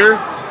restart it here.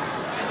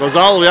 Goes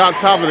all the way out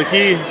top of the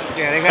key.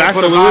 Yeah, they got to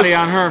put a body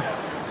on her.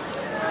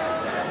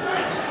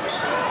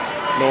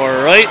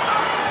 Nora Wright.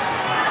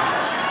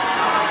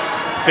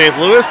 Faith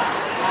Lewis.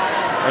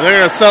 And they're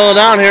going to settle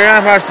down here.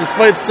 Amherst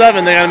despite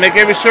 7. They got to make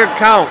every shot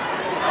count.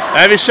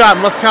 Every shot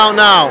must count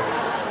now.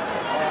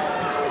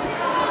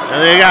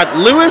 And they got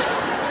Lewis,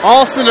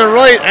 Alston, and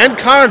Wright, and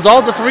Carnes all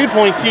at the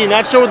 3-point key.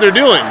 Not sure what they're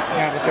doing.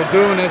 Yeah, what they're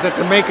doing is that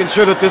they're making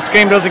sure that this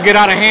game doesn't get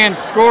out of hand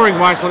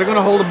scoring-wise, so they're going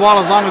to hold the ball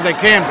as long as they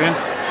can,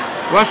 Vince.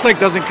 Westlake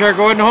doesn't care.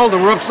 Go ahead and hold it.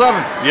 We're up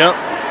 7. Yep.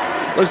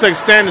 Looks like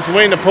Stan is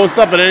waiting to post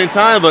up at any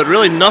time, but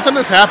really nothing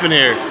has happened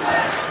here.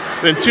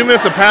 Been 2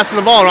 minutes of passing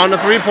the ball around the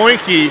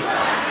 3-point key.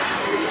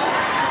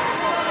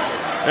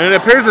 And it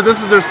appears that this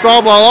is their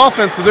stall ball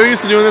offense, but they're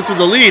used to doing this with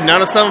the lead,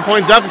 not a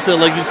 7-point deficit,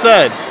 like you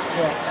said.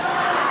 Yeah.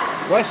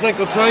 Westlake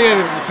will tell you,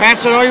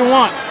 pass it all you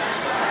want.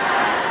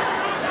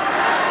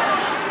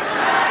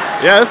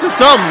 Yeah, this is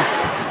something.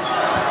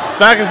 It's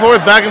back and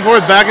forth, back and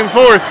forth, back and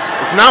forth.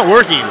 It's not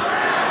working.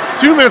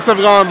 2 minutes have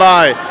gone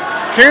by.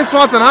 Karen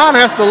Swanton-Hahn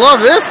has to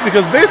love this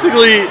because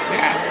basically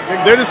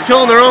they're just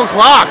killing their own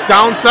clock,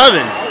 down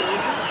 7.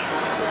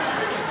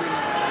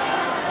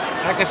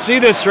 I can see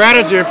this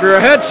strategy if you're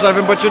ahead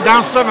 7, but you're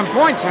down 7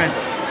 points, Vince.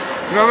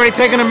 You're already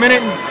taking a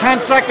minute and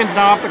 10 seconds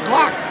now off the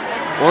clock.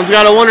 One's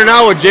got to wonder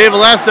now what Jay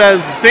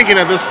Velasquez is thinking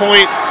at this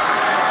point.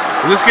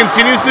 This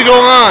continues to go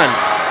on.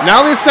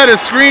 Now they set a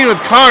screen with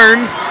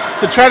Carnes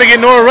to try to get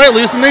Nora Wright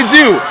loose, and they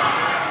do.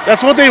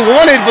 That's what they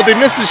wanted, but they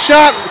missed the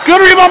shot. Good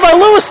rebound by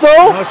Lewis,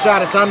 though. No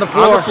shot. It's on the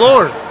floor. On the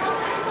floor.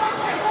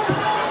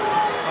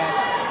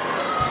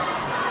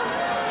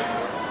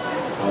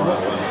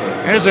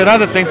 Here's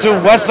another thing, too.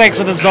 Westlake's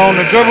in the zone.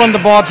 They're dribbling the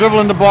ball.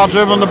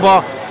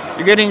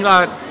 You're getting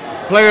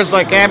players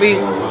like Abby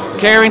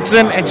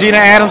Carrington and Gina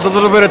Adams a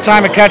little bit of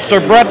time to catch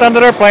their breath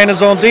under there, playing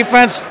his own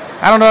defense.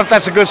 I don't know if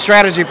that's a good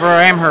strategy for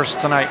Amherst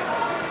tonight.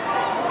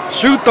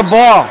 Shoot the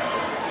ball.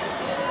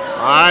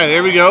 All right,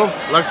 here we go.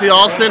 Lexi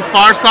Alston,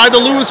 far side to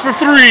Lewis for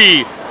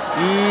three.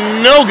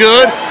 No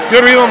good.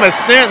 Good rebound by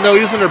Stanton, though,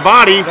 using her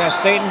body. Yeah,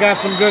 Stanton got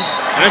some good.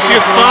 And she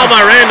gets fouled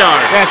by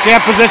Randar. Yeah, she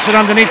had position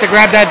underneath to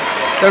grab that.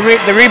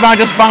 The rebound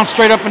just bounced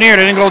straight up in the air.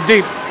 They didn't go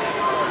deep.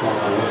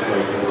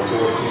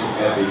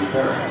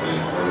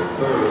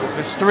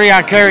 It's 3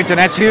 on Carrington.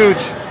 That's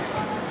huge.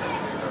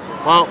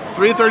 Well,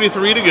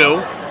 3:33 to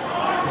go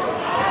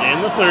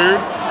in the third.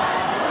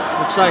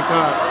 Looks like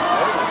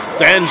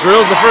Stanton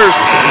drills the first.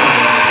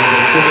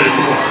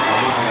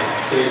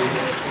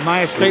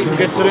 Maya Staten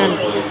gets it in.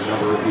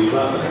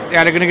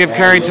 Yeah, they're going to give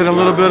Carrington a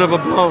little bit of a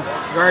blow.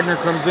 Gardner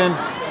comes in.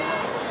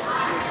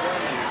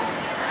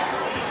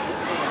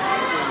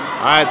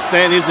 All right,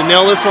 Stanton needs to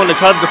nail this one to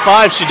cut the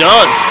 5. She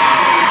does.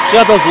 She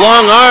got those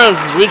long arms,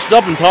 reached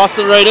up and tossed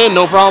it right in.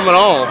 No problem at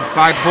all.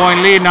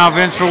 5-point lead now,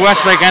 Vince, for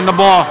Westlake and the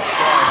ball.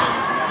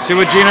 See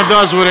what Gina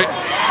does with it.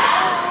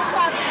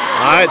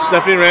 All right,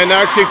 Stephanie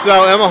Randar kicks it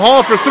out. Emma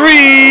Hall for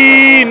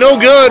 3. No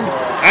good.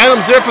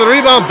 Adams there for the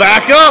rebound.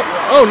 Back up.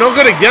 Oh, no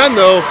good again,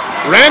 though.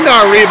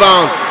 Randar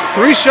rebound.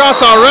 3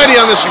 shots already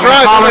on this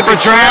drive. Call it for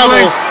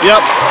traveling.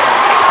 Yep.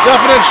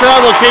 Definite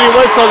travel. Katie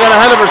Whitesell got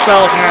ahead of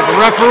herself. Yeah, the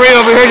referee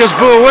over here just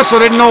blew a whistle.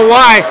 Didn't know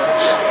why.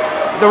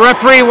 The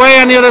referee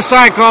way on the other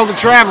side called the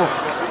travel.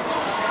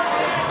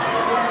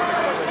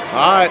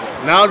 All right,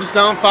 now just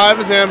down 5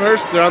 is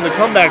Amherst. They're on the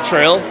comeback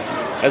trail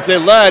as they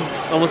led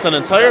almost an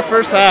entire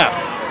first half.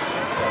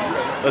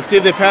 Let's see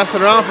if they pass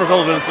it around for a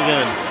couple minutes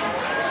again.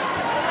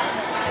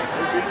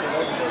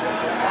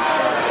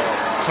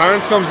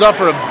 Carnes comes up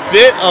for a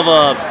bit of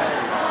a,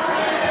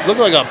 looked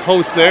like a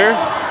post there.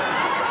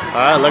 All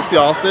right, Lexi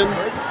Alston.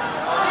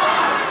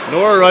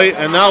 Nora Wright,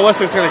 and now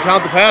Westlake's going to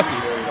count the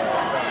passes.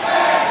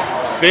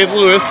 Faith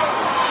Lewis.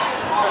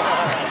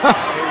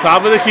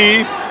 Top of the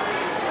key.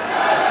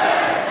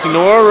 To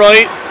Nora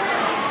Wright.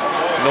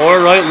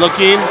 Nora Wright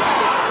looking.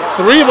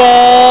 3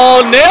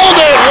 ball. Nailed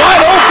it.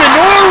 Wide open.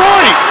 Nora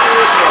Wright.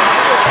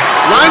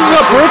 Lined it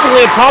up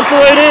perfectly and popped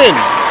it right in.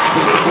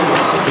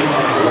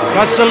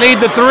 Cuts the lead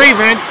to 3,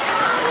 Vince.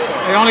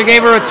 They only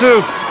gave her a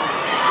 2.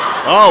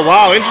 Oh,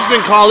 wow.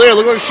 Interesting call there.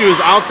 Looked like she was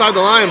outside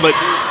the line, but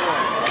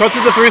cuts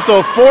it to 3. So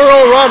a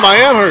 4-0 run by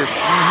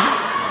Amherst.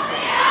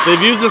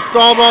 They've used the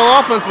stall ball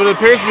offense, but it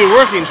appears to be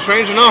working,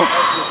 strange enough.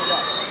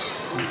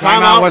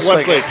 Timeout,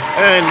 Westlake.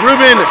 And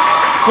Ruben,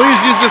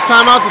 please use this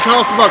timeout to tell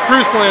us about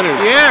cruise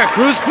planners. Yeah,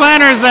 cruise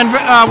planners and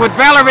with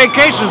Valor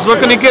Vacations,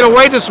 looking to get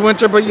away this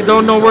winter, but you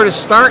don't know where to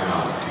start.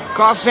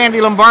 Call Sandy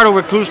Lombardo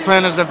with cruise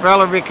planners at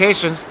Valor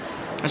Vacations,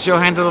 and she'll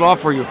handle it all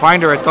for you.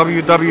 Find her at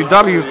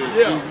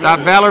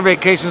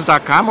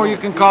www.valorvacations.com, or you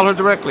can call her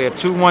directly at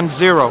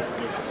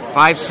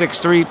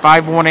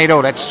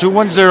 210-563-5180. That's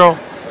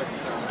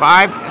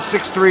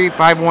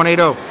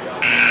 210-563-5180.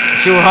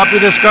 She will help you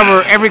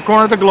discover every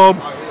corner of the globe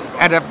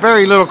at a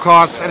very little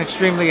cost and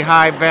extremely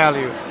high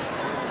value.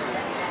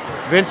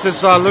 Vince,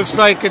 it looks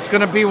like it's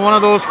going to be one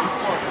of those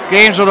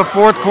games where the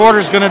fourth quarter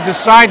is going to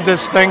decide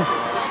this thing.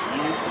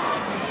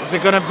 Is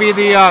it going to be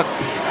the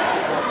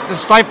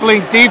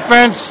stifling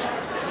defense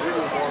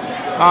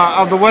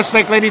of the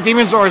Westlake Lady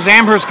Demons, or is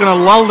Amherst going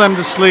to lull them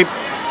to sleep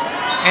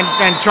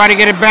and try to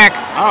get it back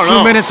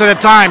 2 minutes at a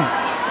time?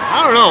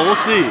 I don't know. We'll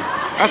see.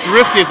 That's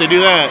risky if they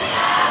do that.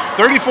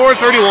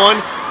 34-31.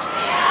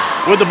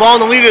 With the ball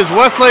in the lead is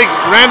Westlake.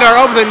 Randar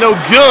up with it, no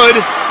good.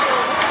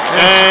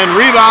 And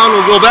rebound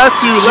will go back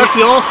to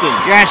Lexi Alston.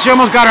 Yeah, she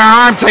almost got her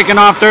arm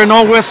taken off there.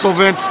 No whistle,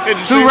 Vince.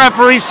 2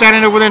 referees standing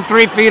there within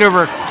 3 feet of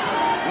her.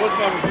 What's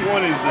number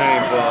 20's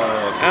name?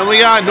 And we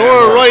got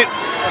Nora Wright,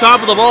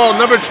 top of the ball.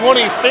 Number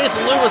 20, Faith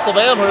Lewis of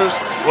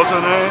Amherst. What's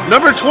her name?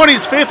 Number 20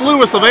 is Faith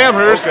Lewis of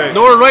Amherst. Okay.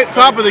 Nora Wright,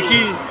 top of the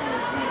key.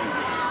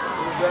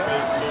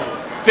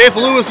 Faith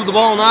Lewis with the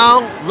ball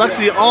now.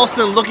 Lexi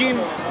Alston looking.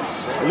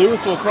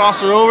 Lewis will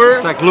cross her over.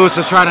 It's like Lewis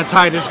is trying to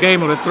tie this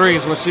game with a 3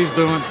 is what she's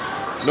doing.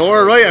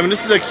 Nora Wright, I mean,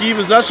 this is a key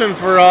possession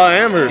for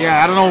Amherst.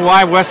 Yeah, I don't know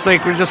why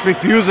Westlake just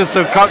refuses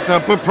to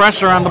put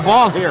pressure on the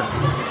ball here.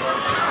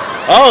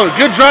 Oh,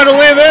 good try to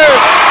lay there.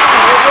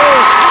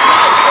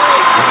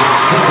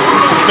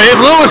 Faith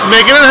Lewis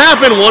making it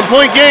happen.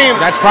 1-point game.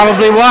 That's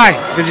probably why,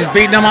 because he's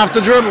beating them off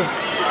the dribble.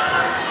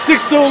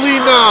 6-0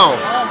 lead now.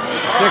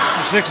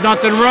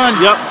 6-0 run.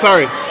 Yep,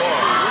 sorry.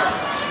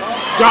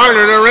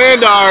 Gardner to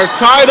Randar,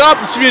 tied up.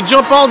 This should be a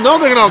jump ball. No,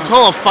 they're going to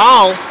call a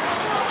foul.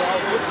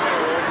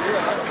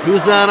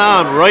 Who's that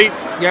on? Wright?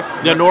 Yep.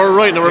 Yeah, Nora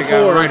Wright, number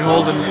 4. Wright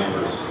holding.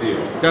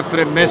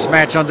 Definite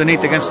mismatch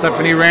underneath against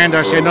Stephanie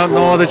Randar. She had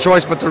no other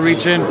choice but to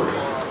reach in.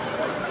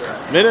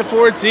 Minute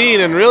 14,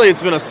 and really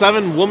it's been a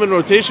 7-woman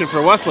rotation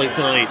for Westlake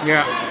tonight.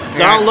 Yeah.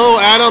 Down low,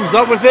 Adams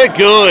up with it.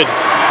 Good.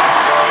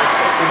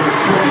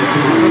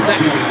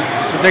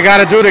 That's what they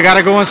got to do. They got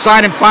to go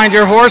inside and find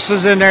your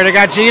horses in there. They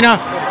got Gina.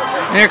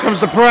 And here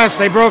comes the press.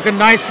 They broke it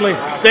nicely.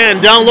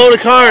 Stand down low to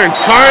Carnes.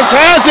 Carnes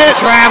has it.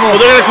 Travel. Well,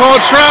 they're going to call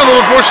it travel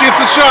before she gets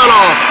the shot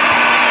off.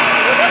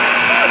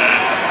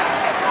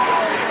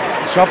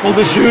 Shuffle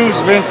the shoes,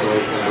 Vince.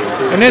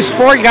 In this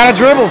sport, you got to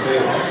dribble.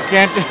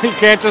 You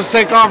can't just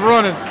take off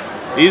running.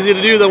 Easy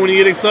to do, though, when you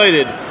get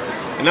excited.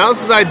 And now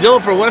this is ideal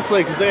for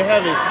Westlake because they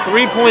have his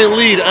 3-point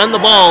lead on the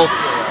ball.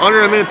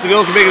 Under a minute to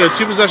go. Can make it a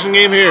 2-possession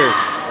game here.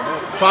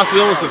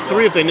 Possibly almost a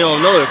 3 if they nail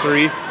another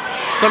 3.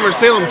 Summer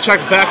Salem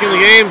checked back in the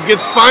game.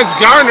 Finds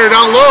Gardner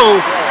down low,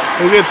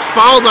 who gets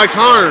fouled by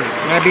Carnes.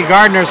 Abby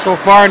Gardner so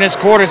far in this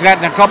quarter has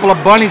gotten a couple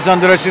of bunnies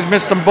under her. She's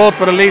missed them both,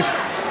 but at least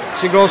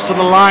she goes to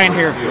the line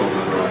here.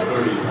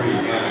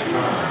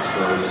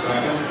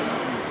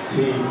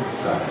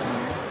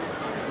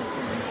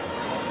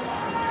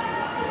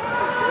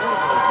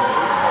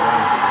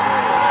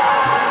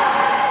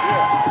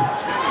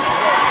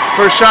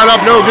 First shot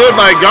up, no good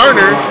by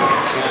Gardner.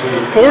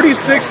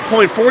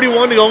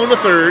 46.41 to go in the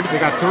third. They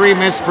got 3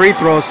 missed free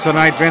throws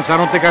tonight, Vince. I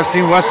don't think I've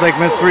seen Westlake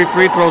miss 3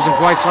 free throws in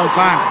quite some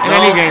time in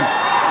any game.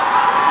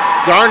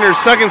 Gardner's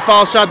second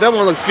foul shot, that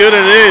one looks good,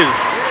 and it is.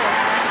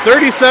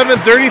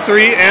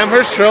 37-33,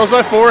 Amherst trails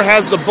by 4,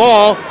 has the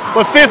ball,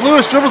 but Faith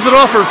Lewis dribbles it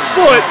off her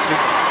foot.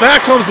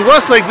 Back comes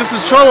Westlake. This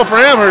is trouble for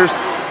Amherst.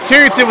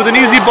 Carrington with an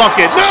easy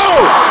bucket.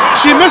 No!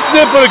 She misses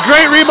it, but a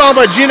great rebound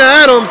by Gina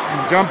Adams.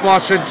 Jump ball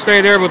should stay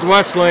there with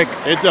Westlake.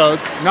 It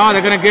does. No,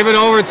 they're going to give it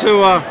over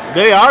to...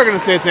 They are going to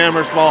say it's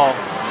Amherst ball.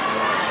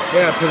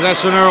 Yeah,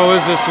 possession arrow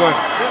is this way.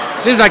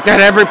 Seems like that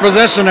every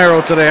possession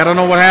arrow today. I don't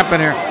know what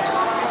happened here.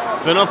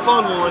 It's been a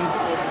fun one.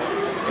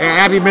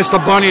 Yeah, Abby missed a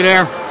bunny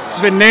there.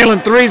 She's been nailing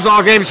threes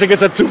all game. She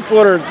gets a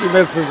 2-footer and she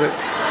misses it.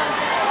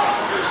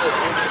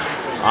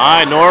 All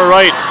right, Nora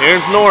Wright.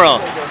 Here's Nora.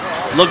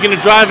 Looking to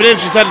drive it in.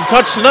 She's had a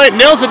touch tonight.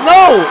 Nails it.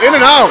 No! In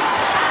and out.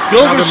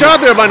 Good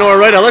shot there by Nora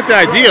Wright. I like the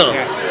idea.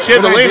 She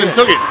had the lane and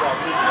took it.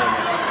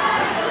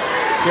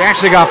 She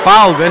actually got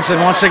fouled,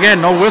 Vincent. Once again,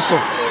 no whistle.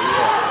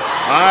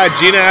 All right,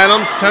 Gina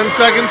Adams, 10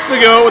 seconds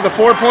to go with a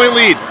 4-point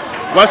lead.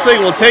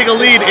 Westlake will take a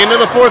lead into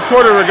the fourth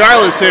quarter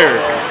regardless here.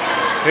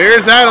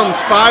 Here's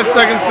Adams, 5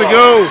 seconds to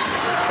go.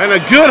 And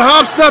a good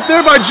hop step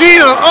there by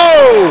Gina.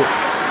 Oh!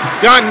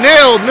 Got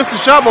nailed, missed the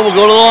shot, but will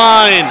go to the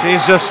line.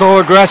 She's just so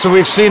aggressive.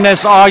 We've seen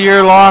this all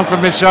year long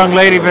from this young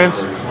lady,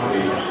 Vince.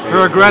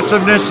 Her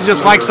aggressiveness, she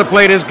just likes to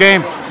play this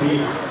game.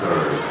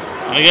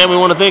 And again, we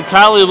want to thank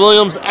Kylie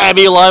Williams,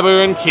 Abby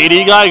Leiber, and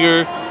Katie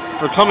Geiger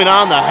for coming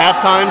on the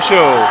halftime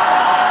show.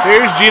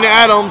 Here's Gina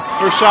Adams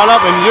for shot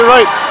up, and you're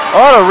right. A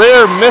lot of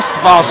rare missed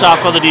foul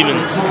shots by the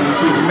Demons.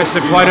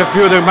 Missing quite a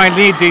few. They might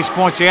need these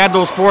points. They add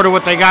those 4 to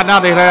what they got now,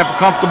 they'd have a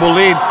comfortable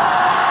lead.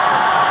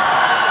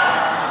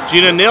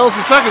 Gina nails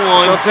the second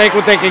one. They'll take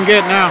what they can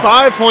get now.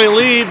 5-point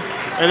lead,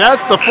 and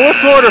that's the fourth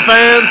quarter,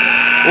 fans.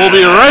 We'll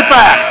be right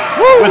back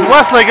with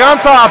Westlake on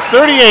top,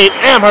 38,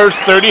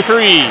 Amherst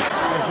 33.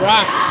 That's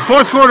right.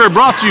 Fourth quarter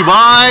brought to you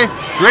by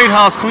Great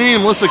House Clean.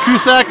 Melissa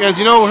Cusack, as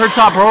you know, her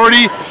top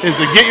priority is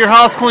to get your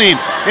house clean.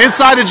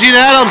 Inside to Gina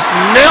Adams,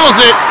 nails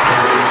it.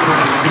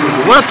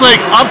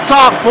 Westlake up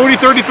top,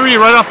 40-33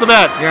 right off the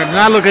bat. Yeah,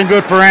 not looking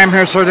good for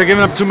Amherst, so they're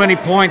giving up too many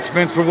points,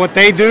 Vince, for what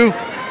they do.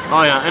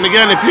 Oh yeah, and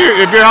again, if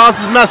your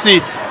house is messy,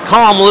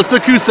 call Melissa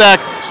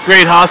Cusack,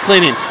 Great House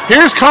Cleaning.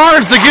 Here's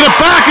Carnes to get it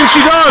back, and she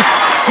does.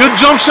 Good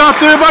jump shot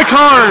there by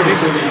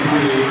Carnes.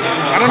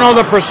 I don't know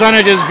the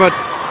percentages, but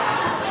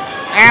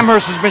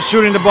Amherst has been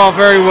shooting the ball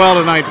very well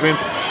tonight,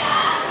 Vince.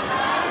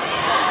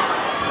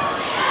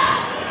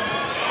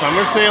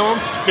 Summer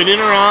Salem spinning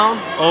around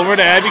over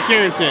to Abby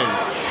Carrington.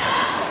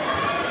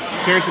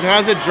 Carrington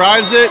has it,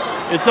 drives it.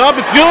 It's up,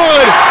 it's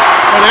good.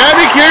 And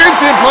Abby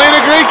Carrington playing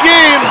a great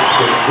game.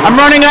 I'm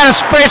running out of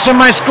space on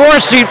my score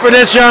sheet for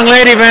this young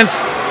lady,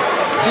 Vince.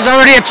 She's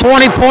already at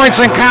 20 points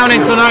and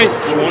counting tonight.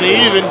 20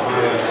 even.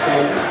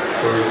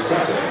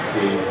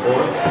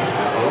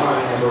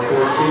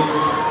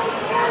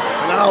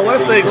 Now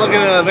Westlake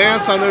looking to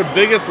advance on their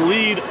biggest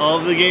lead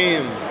of the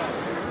game.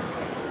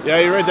 Yeah,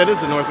 you're right. That is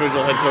the North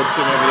Ridgeville head coach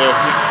sitting over there.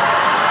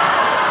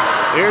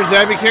 Here's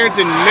Abby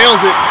Carrington. Nails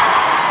it.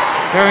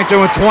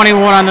 Carrington with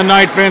 21 on the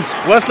night, Vince.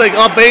 Westlake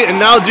up 8, and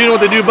now doing what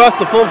they do best,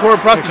 the full court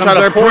press to try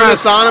to pour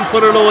this on and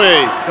put it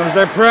away. Comes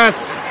their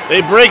press.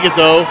 They break it,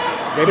 though.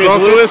 They Faith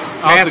broke Lewis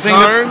it. out to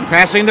Carnes.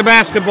 Passing the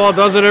basketball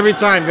does it every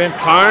time, Vince.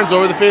 Carnes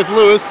over to Faith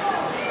Lewis.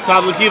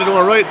 Top of the key to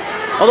Nora Wright.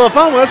 Although if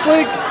I'm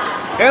Westlake,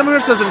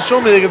 Amherst hasn't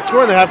shown me they can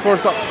score in the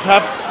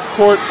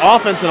half-court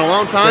offense in a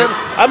long time.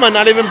 I might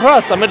not even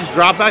press. I might just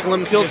drop back and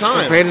let him kill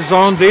time. Play his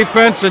own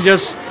defense and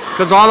just,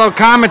 because all the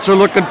comments are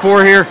looking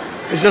for here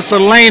is just a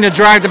lane to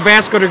drive the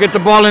basket or get the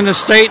ball in the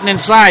state and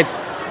inside.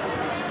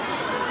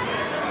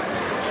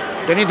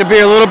 They need to be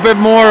a little bit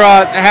more,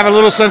 have a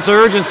little sense of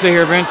urgency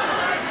here, Vince.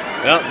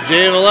 Yep,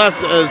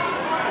 JMLS is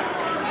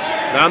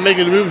not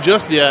making the move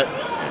just yet.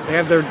 They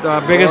have their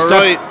biggest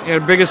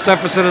biggest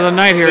deficit of the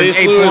night here, Faith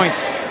 8 Lewis,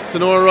 points. to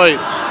Nora Wright.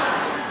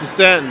 To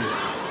Stanton.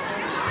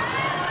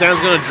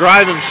 Stanton's going to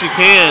drive if she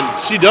can.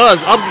 She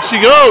does. Up she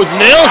goes.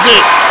 Nails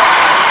it.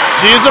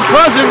 She is a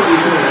presence.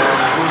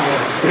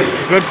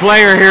 Good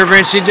player here,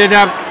 Vince. She did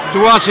that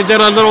well. She did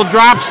a little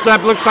drop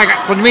step. Looks like,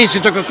 for me, she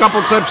took a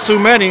couple steps too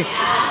many.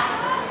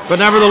 But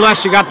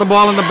nevertheless, she got the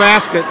ball in the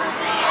basket.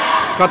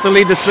 Got the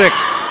lead to 6.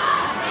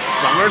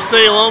 Summer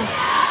Salem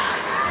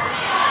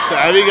to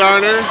Abby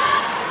Garner.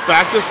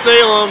 Back to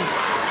Salem.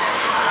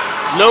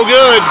 No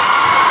good.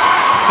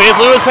 Faith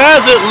Lewis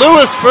has it.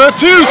 Lewis for a 2.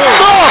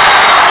 Stuffed.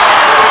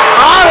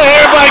 Out of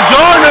here by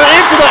Garner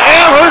into the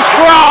Amherst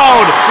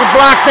crowd. She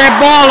blocked that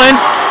ball in.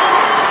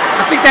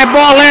 I think that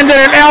ball landed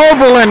at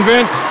Oberlin,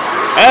 Vince.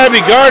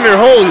 Abby Gardner,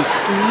 holy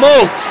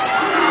smokes.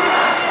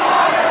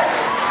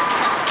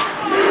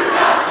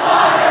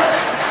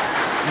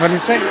 What did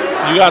he say?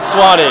 You got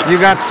swatted. You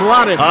got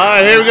swatted. All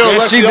right, here we go.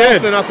 Yes, she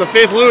did. Out to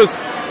Faith Lewis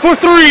for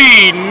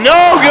 3.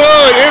 No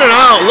good. In and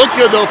out. Looked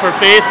good, though, for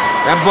Faith.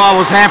 That ball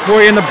was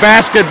halfway in the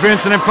basket,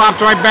 Vince, and it popped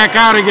right back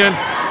out again.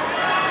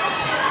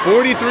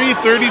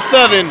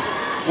 43-37.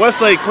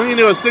 Westlake clinging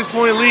to a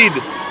 6-point lead.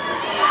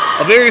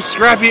 A very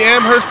scrappy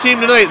Amherst team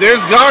tonight.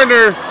 There's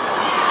Gardner.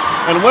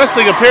 And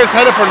Westlake appears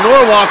headed for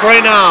Norwalk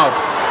right now.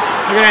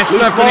 Look at that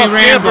Stephanie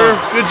Randall.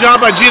 Good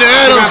job by Gina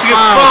Adams. She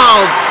gets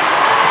fouled.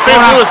 Faith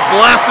Lewis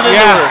blasted into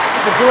her.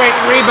 It's a great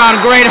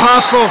rebound, great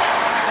hustle.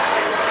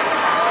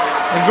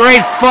 A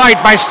great fight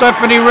by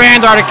Stephanie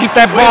Randall to keep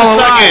that ball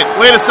alive.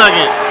 Wait a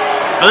second.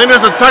 I think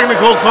there's a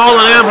technical call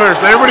on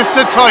Amherst. Everybody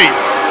sit tight.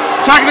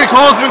 Technical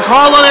has been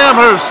called on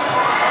Amherst.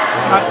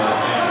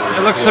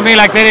 It looks to me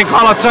like they didn't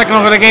call a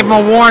technical, they gave him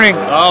a warning.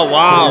 Oh,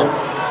 wow.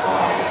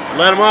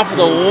 Let him off with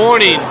a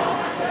warning.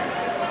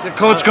 The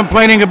coach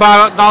complaining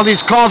about all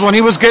these calls when he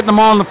was getting them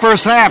all in the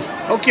first half.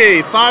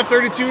 Okay,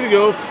 5:32 to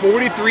go,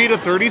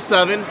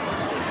 43-37.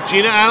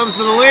 Gina Adams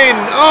in the lane.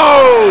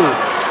 Oh!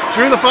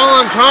 Drew the foul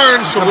on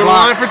Carnes. She'll go to the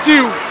line for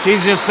 2.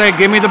 She's just saying,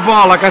 give me the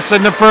ball. Like I said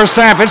in the first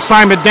half, it's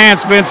time to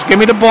dance, Vince. Give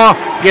me the ball.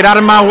 Get out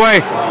of my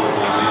way.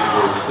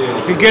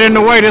 If you get in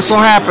the way, this will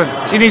happen.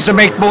 She needs to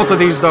make both of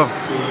these, though.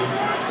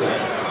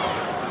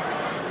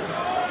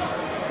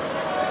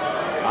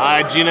 All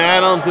right, Gina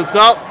Adams, it's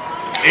up.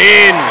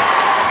 In.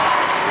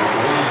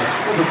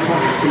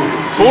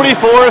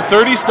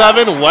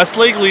 44-37,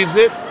 Westlake leads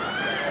it.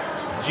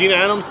 Gina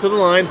Adams to the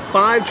line,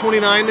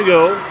 5:29 to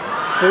go.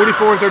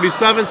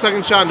 44-37,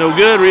 second shot, no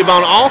good.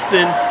 Rebound,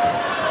 Alston.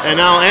 And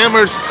now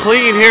Amherst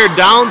clinging here,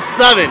 down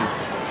 7.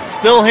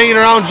 Still hanging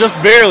around just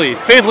barely.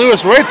 Faith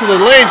Lewis right to the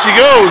lane, she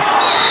goes.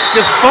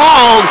 Gets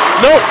fouled.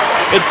 Nope,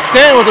 it's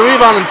Stan with the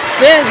rebound, and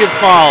Stan gets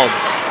fouled.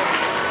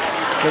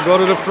 So go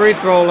to the free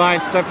throw line.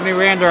 Stephanie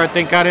Randall, I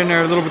think, got in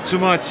there a little bit too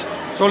much.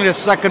 It's only the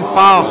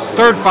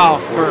third foul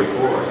for.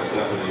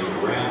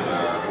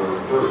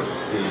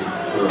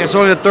 It's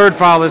only the third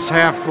foul this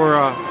half for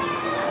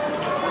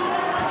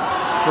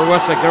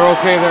Westlake. They're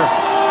okay there.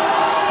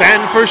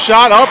 Stanton first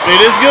shot up.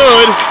 It is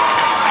good.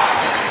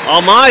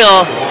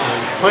 Amaya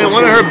playing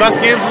one of her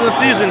best games of the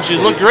season. She's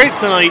looked great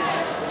tonight.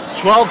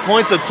 12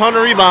 points, a ton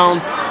of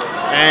rebounds,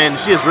 and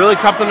she has really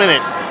kept them in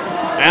it.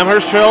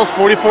 Amherst trails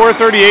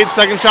 44-38.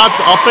 Second shot's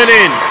up and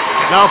in.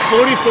 Now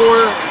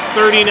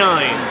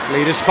 44-39.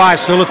 Lead is 5.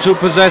 Still a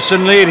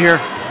 2-possession lead here.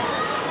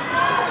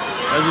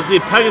 As you see,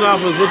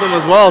 Peganoff was with them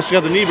as well. She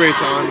got the knee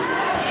brace on.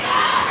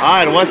 All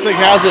right, Westlake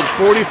has it,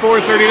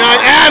 44-39.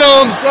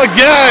 Adams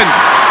again!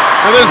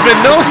 And there's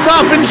been no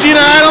stopping Gina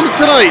Adams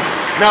tonight.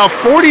 Now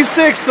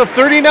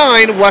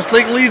 46-39,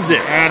 Westlake leads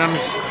it.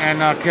 Adams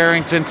and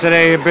Carrington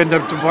today have been the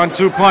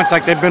 1-2 punch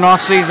like they've been all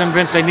season,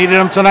 Vince. They needed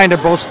them tonight. They're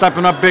both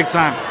stepping up big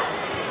time.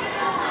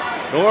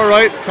 All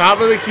right,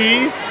 top of the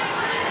key.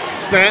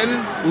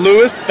 Stanton,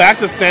 Lewis, back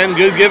to Stanton.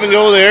 Good give and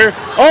go there.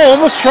 Oh,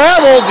 almost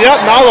traveled.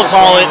 Yep, now they'll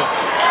call it.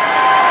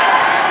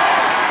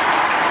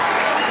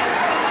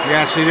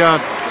 Yeah, she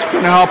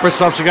couldn't help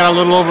herself. She got a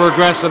little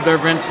over-aggressive there,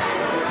 Vince.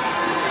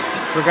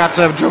 Forgot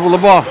to dribble the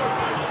ball.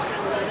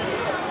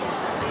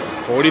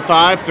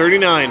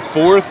 45-39.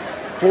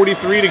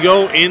 4:43 to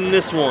go in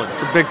this one.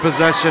 It's a big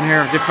possession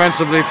here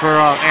defensively for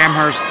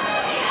Amherst.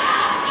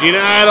 Gina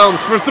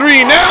Adams for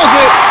 3. Nails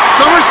it.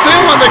 Summer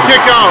Salem on the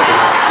kick out.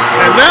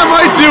 And that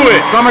might do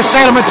it. Summer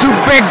Salem with 2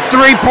 big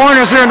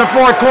 3-pointers here in the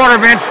fourth quarter,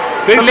 Vince.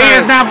 The lead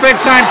is now big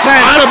time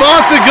 10. Out of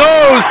bounds it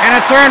goes. And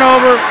a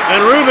turnover.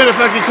 And Ruben, if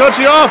I can cut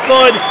you off,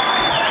 bud,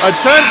 a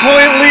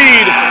 10-point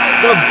lead.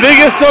 The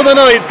biggest of the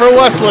night for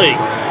Westlake.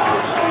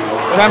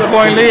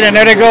 10-point lead, and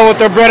there they go with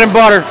their bread and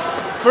butter.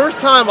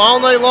 First time all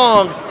night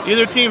long,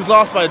 either team's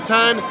lost by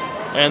 10,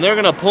 and they're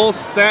going to pull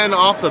Stanton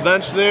off the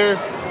bench there.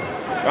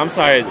 I'm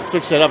sorry,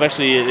 switch that up.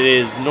 Actually, it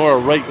is Nora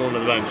Wright going to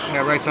the bench.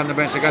 Yeah, Wright's on the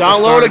bench.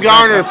 Down low to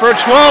Garner for a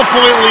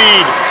 12-point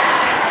lead.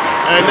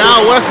 And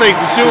now Westlake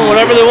is doing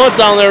whatever they want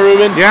down there,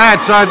 Ruben. Yeah,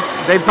 it's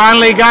they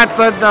finally got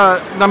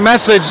the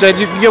message that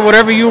you can get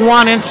whatever you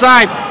want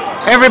inside.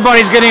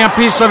 Everybody's getting a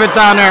piece of it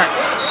down there.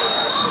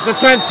 It's a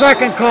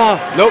 10-second call.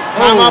 Nope,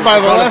 timeout by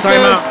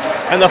Velasquez.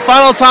 And the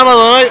final time of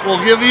the night,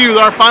 we'll give you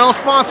our final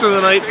sponsor of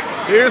the night.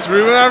 Here's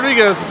Ruben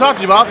Rodriguez to talk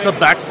to you about the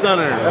Beck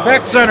Center. The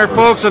Beck Center,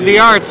 folks, of the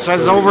Arts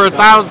has over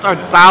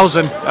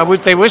 1,000.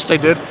 They wish they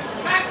did.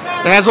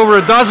 It has over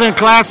a dozen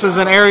classes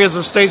and areas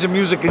of stage and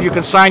music that you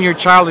can sign your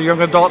child or young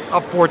adult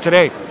up for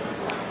today.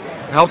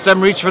 Help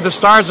them reach for the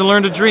stars and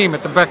learn to dream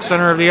at the Beck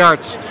Center of the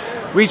Arts.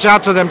 Reach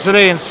out to them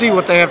today and see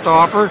what they have to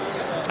offer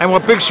and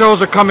what big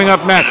shows are coming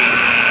up next.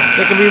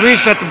 They can be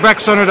reached at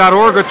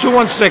thebeckcenter.org or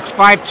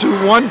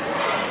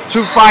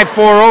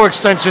 216-521-2540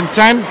 extension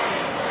 10,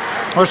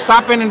 or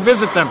stop in and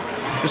visit them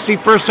to see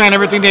firsthand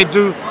everything they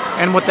do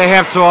and what they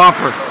have to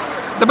offer.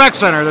 The Beck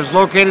Center is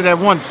located at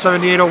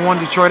 7801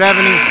 Detroit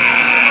Avenue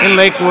in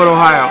Lakewood,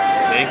 Ohio.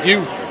 Thank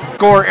you.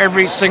 Score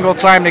every single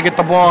time they get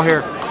the ball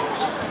here.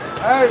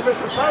 Hey,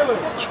 Mr. Tyler.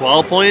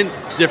 12-point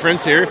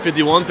difference here,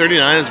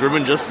 51-39, as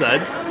Ruben just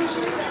said.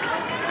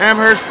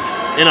 Amherst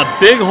in a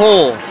big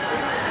hole.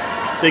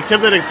 They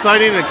kept it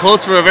exciting and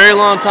close for a very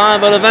long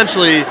time, but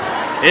eventually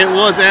it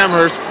was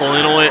Amherst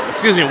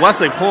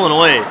Westlake pulling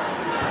away.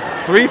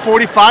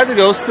 3:45 to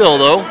go still,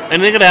 though.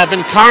 Anything could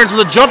happen. Carnes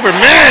with a jumper.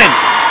 Man,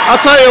 I'll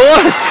tell you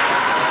what.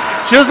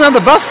 She doesn't have the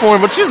best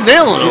form, but she's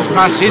nailing him.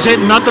 She's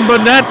hitting nothing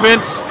but net,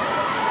 Vince.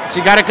 She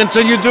got to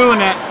continue doing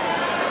that.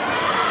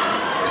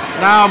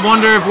 Now I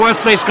wonder if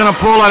Westlake's going to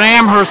pull an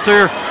Amherst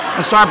here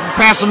and start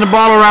passing the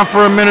ball around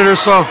for a minute or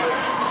so.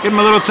 Give them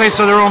a little taste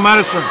of their own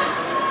medicine.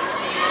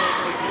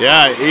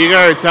 Yeah, you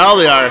got to tell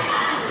they are.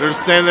 They're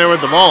just standing there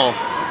with the ball,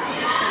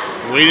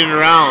 waiting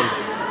around.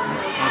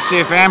 Let's see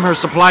if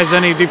Amherst applies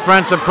any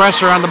defensive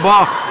pressure on the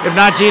ball. If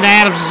not, Gina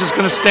Adams is just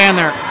going to stand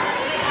there.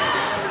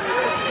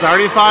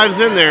 Starting five's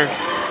in there.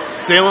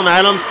 Salem,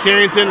 Adams,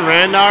 Carrington,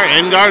 Randar,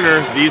 and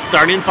Gardner. The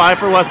starting five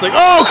for Westlake.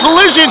 Oh,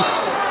 collision!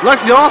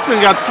 Lexi Austin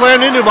got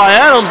slammed into by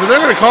Adams, and they're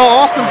going to call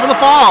Austin for the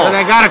foul.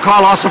 They got to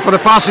call Austin for the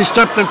foul. She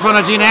stepped in front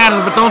of Gina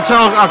Adams, but don't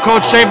tell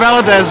Coach Shea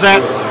Valadez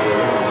that.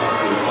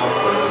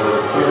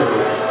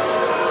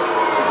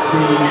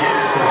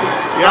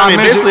 Yeah, I mean,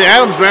 basically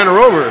Adams ran her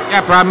over.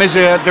 Yeah, problem is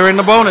they're in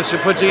the bonus. You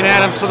put Gina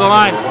Adams to the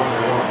line.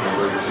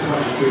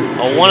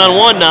 A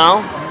one-on-one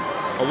now.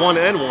 A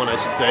one-and-one, I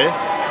should say.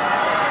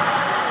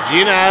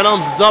 Gina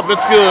Adams is up.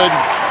 It's good.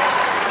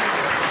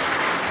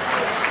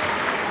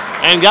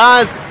 And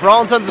guys, for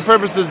all intents and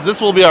purposes,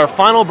 this will be our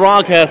final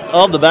broadcast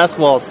of the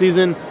basketball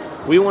season.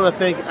 We want to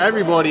thank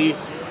everybody,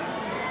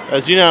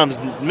 as Gina Adams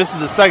misses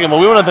the second, but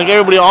we want to thank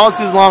everybody all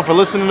season long for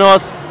listening to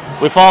us.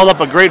 We followed up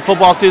a great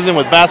football season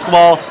with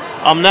basketball.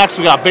 Next,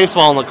 we got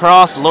baseball and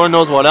lacrosse, Lord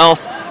knows what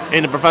else,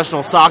 into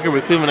professional soccer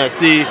with Cleveland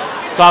SC.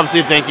 So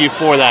obviously, thank you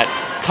for that.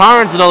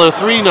 Carnes, another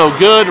three, no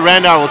good.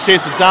 Randar will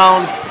chase it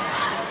down.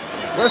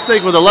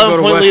 Westlake with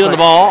 11-point lead on the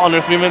ball, under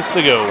 3 minutes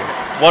to go.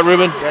 What,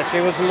 Ruben? Yeah, she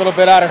was a little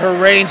bit out of her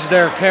range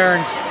there,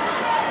 Cairns.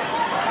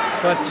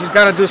 But she's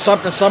got to do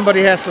something.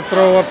 Somebody has to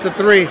throw up the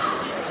three.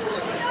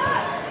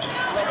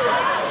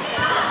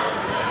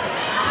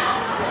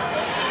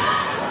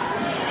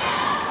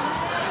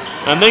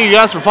 And thank you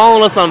guys for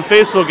following us on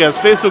Facebook, as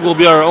Facebook will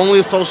be our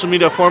only social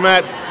media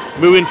format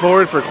moving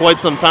forward for quite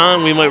some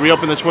time. We might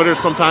reopen the Twitter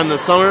sometime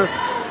this summer.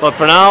 But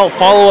for now,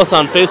 follow us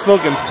on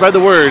Facebook and spread the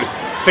word.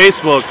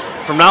 Facebook,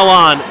 from now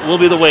on, will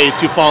be the way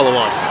to follow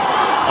us.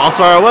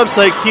 Also, our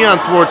website,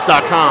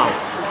 keonsports.com.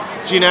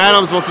 Gina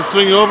Adams wants to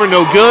swing it over,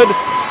 no good.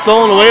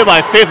 Stolen away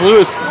by Faith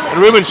Lewis.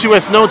 And Ruben, she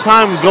wastes no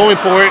time going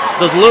for it.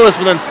 Does Lewis,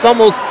 but then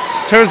stumbles,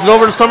 turns it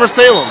over to Summer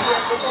Salem.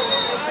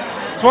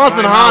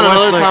 Swanson Hahn,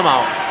 another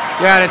timeout.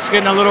 Yeah, it's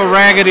getting a little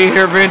raggedy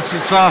here, Vince.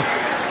 It's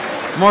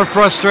more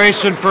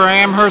frustration for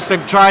Amherst.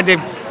 They've tried a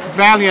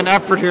valiant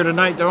effort here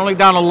tonight. They're only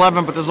down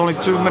 11, but there's only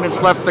 2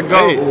 minutes left to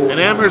go. Hey, and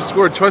Amherst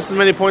scored twice as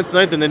many points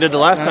tonight than they did the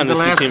last time these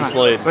two teams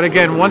played. But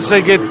again, once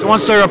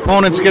their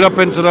opponents get up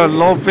into the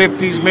low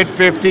 50s, mid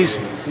 50s,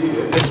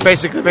 it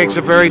basically makes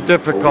it very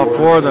difficult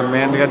for them,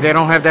 man. They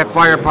don't have that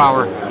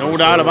firepower. No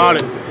doubt about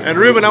it. And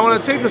Ruben, I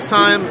want to take this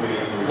time,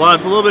 while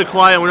it's a little bit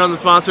quiet, we're on the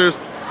sponsors.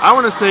 I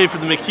want to say, for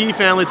the McKee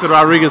family to the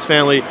Rodriguez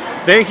family,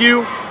 thank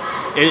you.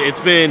 It's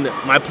been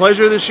my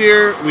pleasure this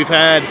year. We've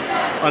had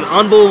an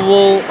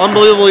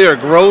unbelievable year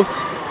of growth.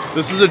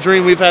 This is a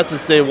dream we've had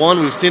since day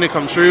one. We've seen it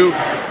come true.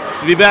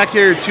 To be back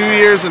here 2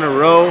 years in a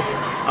row,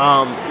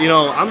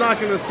 I'm not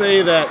going to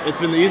say that it's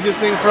been the easiest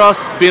thing for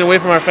us being away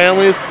from our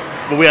families,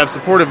 but we have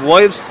supportive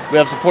wives, we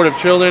have supportive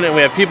children, and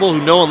we have people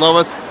who know and love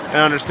us and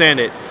understand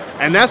it.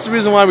 And that's the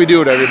reason why we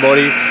do it,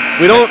 everybody.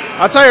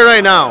 I'll tell you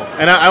right now,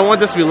 and I want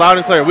this to be loud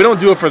and clear, we don't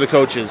do it for the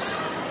coaches,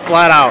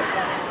 flat out.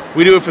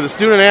 We do it for the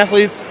student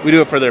athletes, we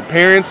do it for their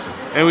parents,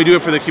 and we do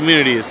it for the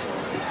communities.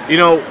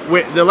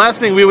 The last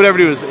thing we would ever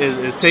do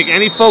is take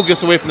any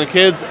focus away from the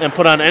kids and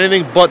put on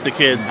anything but the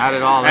kids. Not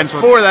at all. And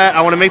for that,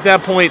 I want to make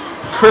that point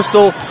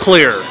crystal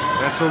clear.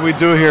 That's what we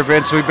do here,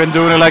 Vince. We've been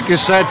doing it, like you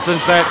said,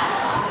 since that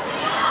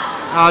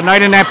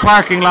night in that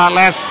parking lot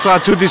last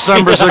 2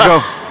 Decembers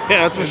ago.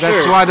 Yeah, that's for sure.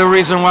 That's the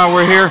reason why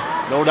we're here.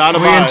 No doubt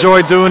about it. We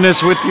enjoy doing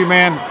this with you,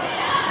 man.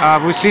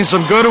 We've seen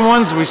some good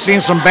ones. We've seen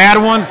some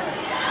bad ones.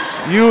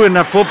 You in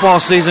the football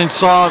season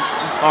saw...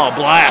 Oh,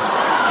 blast.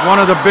 one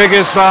of the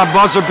biggest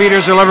buzzer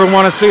beaters you'll ever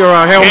want to see, or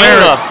a Hail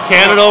Mary.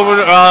 Canada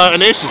over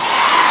Ignatius.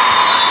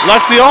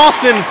 Lexi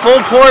Austin,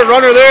 full court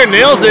runner there,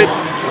 nails it.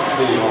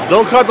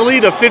 They'll cut the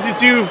lead to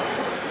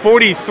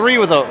 52-43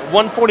 with a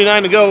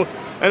 1:49 to go.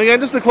 And again,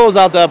 just to close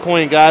out that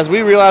point, guys,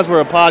 we realize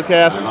we're a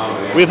podcast.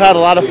 We've had a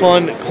lot of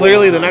fun.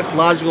 Clearly, the next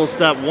logical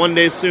step one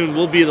day soon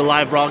will be the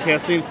live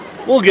broadcasting.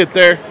 We'll get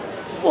there.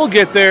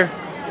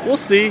 We'll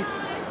see.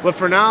 But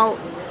for now,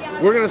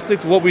 we're going to stick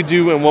to what we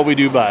do and what we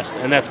do best,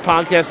 and that's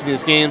podcasting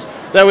these games.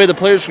 That way the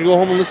players can go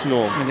home and listen to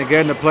them. And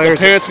again, the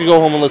parents can go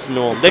home and listen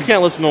to them. They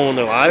can't listen to them when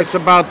they're live. It's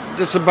about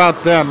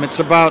them. It's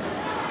about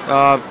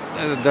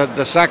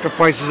the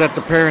sacrifices that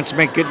the parents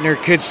make getting their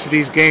kids to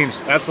these games.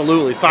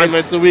 Absolutely. 5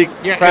 minutes a week,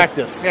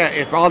 practice.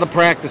 All the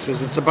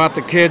practices. It's about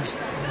the kids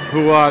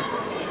who,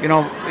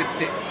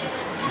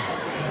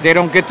 they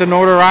don't get the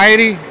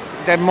notoriety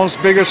that most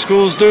bigger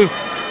schools do.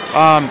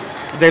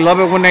 They love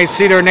it when they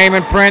see their name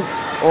in print,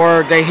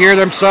 or they hear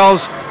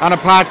themselves on a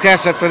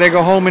podcast after they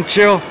go home and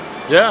chill.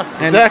 Yeah,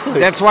 exactly.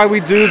 And that's why we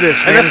do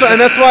this. And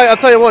that's why, I'll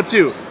tell you what,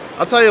 too.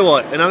 And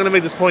I'm going to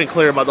make this point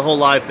clear about the whole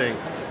live thing.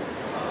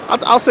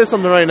 I'll say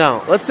something right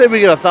now. Let's say we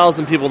get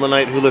 1,000 people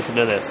tonight who listen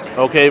to this,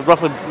 okay?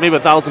 Roughly, maybe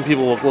 1,000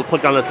 people will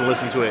click on this and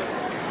listen to it.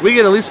 We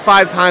get at least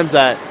 5 times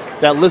that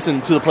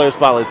listen to the Player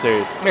Spotlight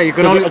Series. Yeah, you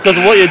can because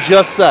of what you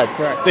just said.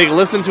 Correct. They can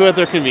listen to it at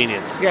their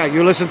convenience. Yeah,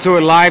 you listen to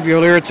it live,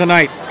 you'll hear it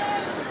tonight.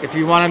 If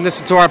you want to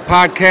listen to our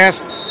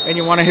podcast and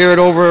you want to hear it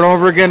over and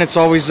over again, it's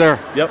always there.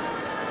 Yep.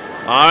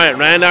 All right,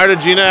 Randar to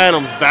Gina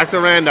Adams. Back to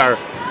Randar.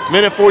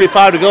 Minute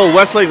 45 to go.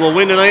 Westlake will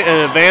win tonight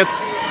and advance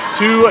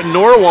to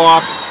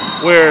Norwalk,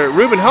 where,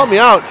 Ruben, help me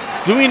out.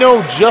 Do we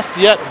know just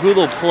yet who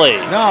they'll play?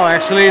 No,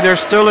 actually, they're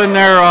still in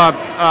their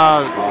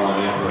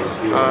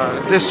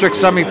district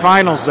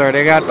semifinals there.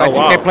 I think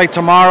they play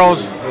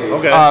tomorrow's.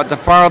 Okay.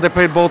 Tomorrow they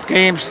played both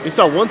games. You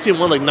saw one team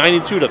won like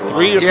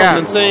 92-3 or something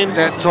insane.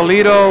 The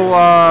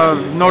Toledo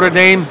Notre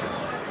Dame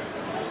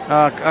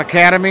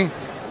Academy.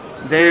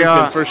 They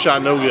first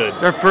shot no good.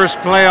 Their first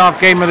playoff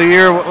game of the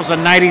year was a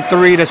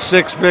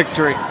 93-6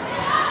 victory.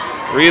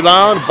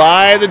 Rebound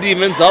by the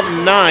Demons, up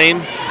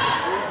 9.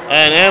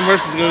 And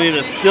Amherst is going to need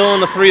a steal in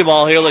the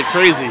 3-ball here like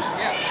crazy.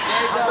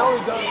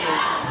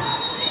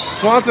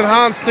 Swanson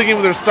Hahn sticking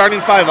with their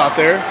starting 5 out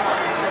there.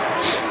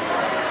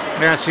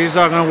 Yeah, she's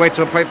going to wait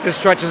till if this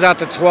stretches out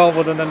to 12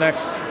 within the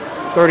next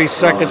 30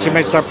 seconds. She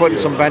may start putting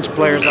some bench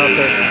players out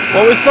there.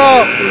 Well,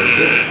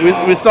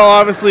 we saw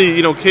obviously,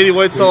 Katie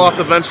White still off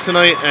the bench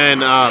tonight,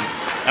 and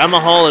Emma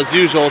Hall as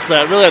usual. So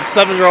that really had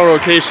 7-year-old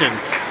rotation.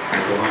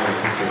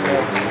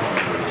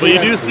 But you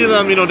do see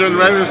them, during the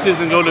regular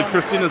season go to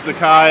Christina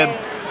Zakai,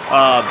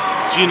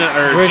 Gigi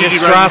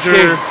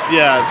Reginger.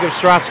 Yeah, give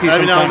Strosky some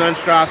time. Every now and then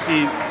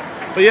Strosky.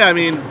 But yeah,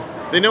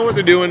 they know what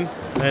they're doing,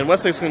 and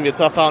Westlake's going to be a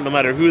tough out no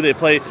matter who they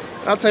play.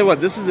 I'll tell you what,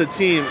 this is a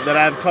team that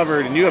I've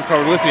covered and you have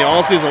covered with me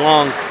all season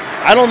long.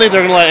 I don't think they're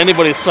going to let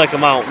anybody psych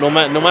them out, no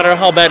matter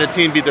how bad a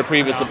team beat their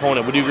previous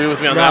opponent. Would you agree with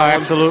me on that one?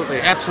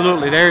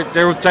 Absolutely.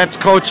 That's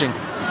coaching.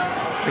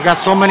 They got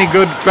so many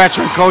good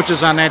veteran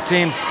coaches on that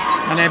team,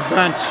 on that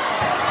bench.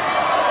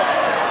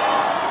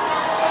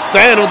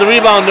 Stan with the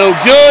rebound, no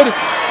good.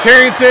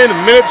 Carrington,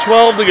 minute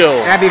 12 to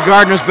go. Abby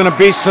Gardner's been a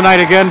beast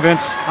tonight again,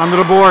 Vince, under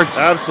the boards.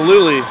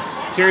 Absolutely.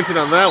 Carrington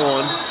on that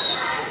one.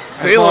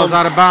 Salem ball's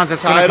out of bounds.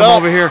 That's going to come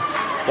over here.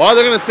 Well,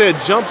 they're going to say a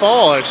jump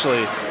ball,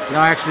 actually. No,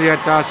 actually,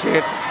 it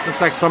looks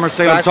like Summer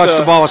Salem touched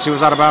the ball while she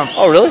was out of bounds.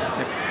 Oh, really?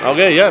 Yeah.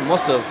 Okay, yeah, it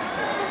must have.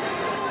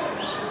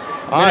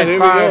 All right, here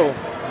 5. We go.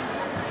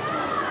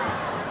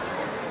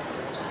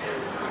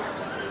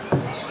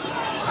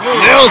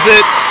 Nails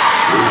it.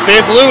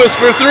 Faith Lewis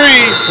for 3.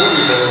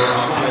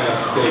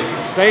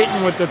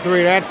 Staten with the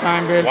 3 that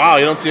time, Vince. Wow,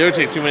 you don't see her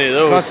take too many of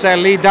those. Plus that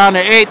lead down to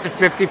 8 to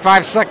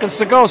 55 seconds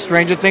to go.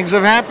 Stranger things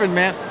have happened,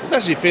 man. It's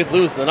actually Faith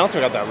Lewis. The announcer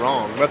got that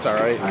wrong. That's all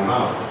right.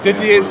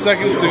 58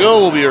 seconds to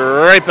go. We'll be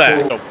right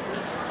back.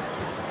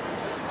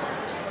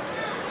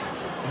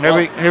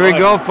 Here we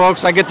go,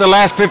 folks. I get the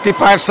last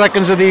 55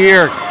 seconds of the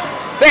year.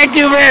 Thank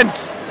you,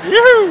 Vince.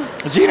 Yoo-hoo.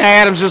 Gina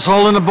Adams just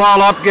holding the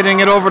ball up, getting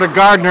it over to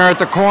Gardner at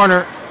the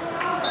corner.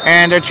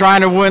 And they're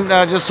trying to win,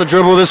 just to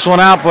dribble this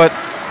one out, but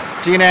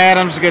Gina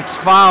Adams gets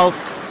fouled.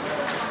 And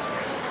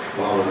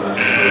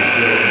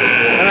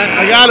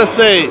I gotta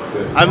say,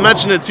 I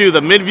mentioned it too,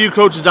 the Midview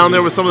coach is down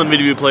there with some of the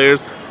Midview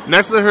players.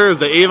 Next to her is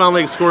the Avon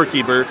Lake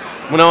scorekeeper.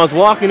 When I was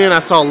walking in, I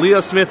saw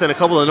Leah Smith and a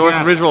couple of the North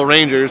Ridgeville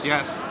Rangers.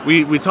 Yes.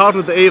 We talked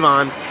with the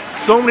Avon.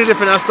 So many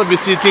different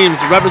SWC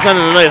teams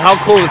represented tonight. How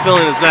cool of a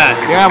feeling is that?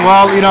 Yeah,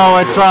 well,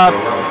 it's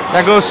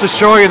that goes to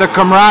show you the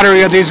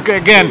camaraderie of these.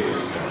 Again,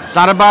 it's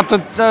not about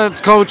the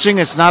coaching.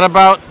 It's not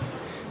about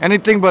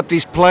anything but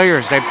these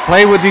players. They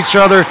play with each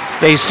other.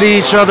 They see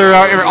each other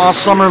all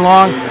summer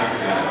long.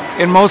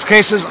 In most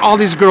cases, all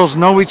these girls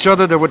know each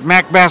other. They're with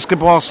MAC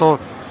basketball, so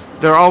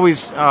they're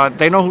always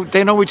they know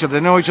each other.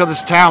 They know each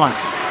other's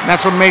talents. And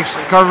that's what makes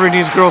covering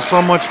these girls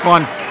so much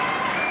fun.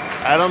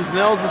 Adams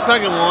nails the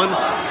second one.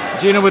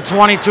 Gina with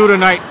 22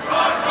 tonight.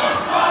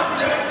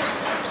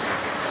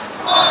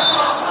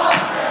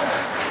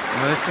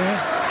 What is that?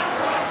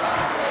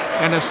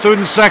 And the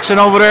student section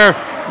over there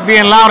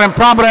being loud and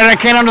proper that I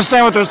can't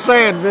understand what they're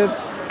saying, man.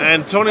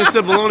 And Tony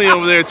Cipollone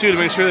over there, too, to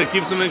make sure that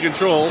keeps him in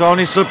control.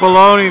 Tony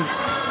Cipollone.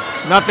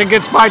 Nothing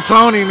gets by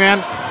Tony,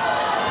 man.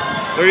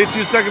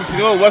 32 seconds to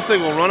go.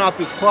 Westlake will run out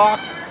this clock.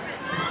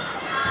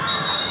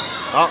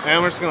 Oh,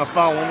 Amherst's going to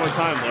foul one more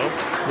time, though.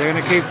 They're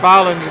going to keep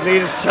fouling. The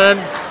lead is 10.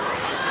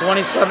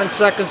 27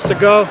 seconds to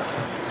go.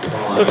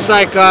 Looks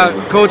like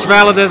Coach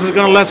Valadez is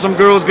going to let some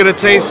girls get a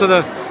taste of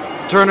the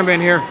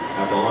tournament here.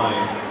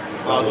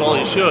 Well, as well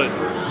he should.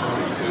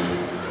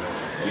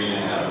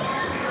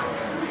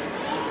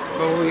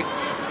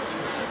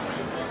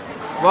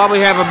 While we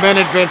have a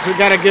minute, Vince, we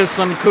got to give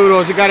some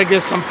kudos. We got to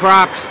give some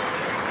props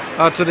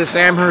to this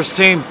Amherst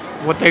team.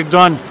 What they've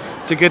done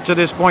to get to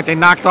this point. They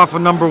knocked off a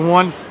number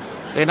 1.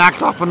 They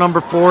knocked off a number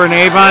 4 in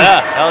Avon.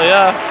 Yeah, hell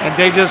yeah. And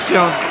they just,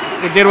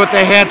 they did what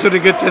they had to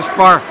get this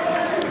far.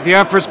 The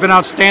effort's been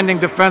outstanding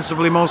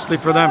defensively, mostly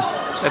for them.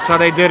 That's how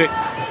they did it.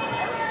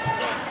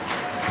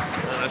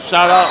 A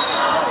shout out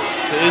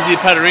to Izzy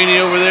Pederini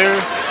over there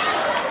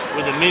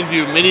with the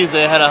Midview Middies.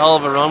 They had a hell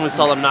of a run. We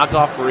saw them knock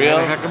off Berea.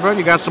 Yeah, heck of a run.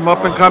 You got some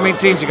up and coming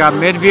teams. You got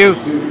Midview.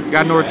 You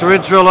got North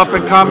Ridgeville up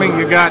and coming.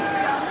 You got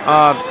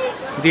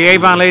the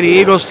Avon Lady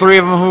Eagles, 3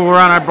 of them who were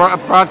on our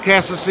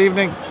broadcast this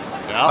evening.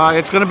 Yeah.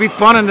 It's going to be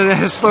fun in the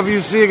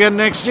SWC again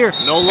next year.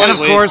 No lightweights. And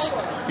of course,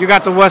 you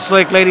got the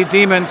Westlake Lady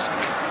Demons,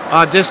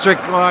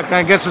 district.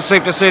 I guess it's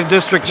safe to say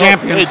district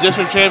champions. Hey,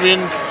 district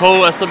champions,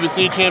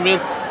 co-SWC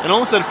champions, and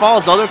Olmsted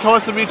Falls, the other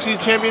co-SWC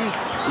champion,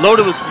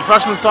 loaded with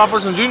freshmen,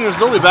 sophomores, and juniors.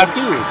 They'll be back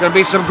too. There's going to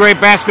be some great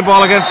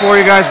basketball again for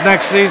you guys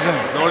next season.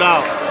 No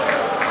doubt.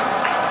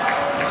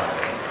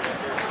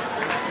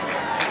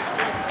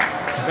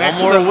 One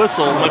more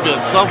whistle, might be a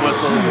sub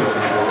whistle.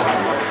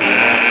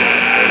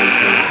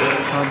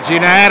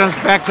 Gina Adams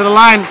back to the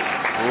line.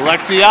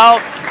 Lexi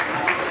out.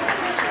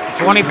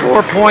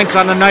 24 points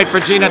on the night for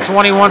Gina,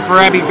 21 for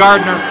Abby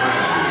Gardner.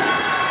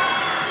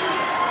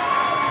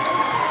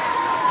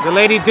 The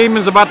Lady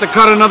Demons about to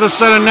cut another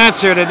set of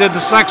nets here. They did the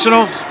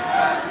sectionals,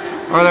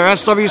 or their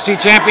SWC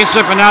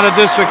championship, and now the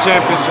district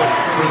championship.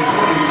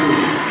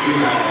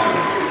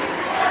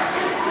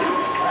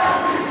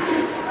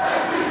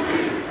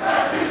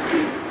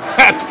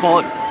 That's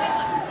fault.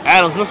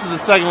 Adams misses the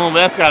second one, but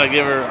that's got to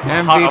give her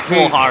MVP, a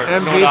full heart.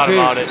 MVP. No doubt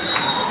about it.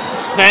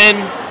 Sten,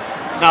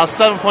 now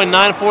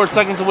 7.94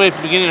 seconds away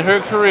from beginning her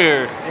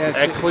career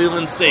at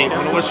Cleveland State. I'm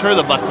going to wish her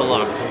the best of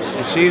luck.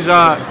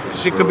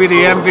 She could be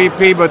the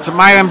MVP, but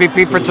my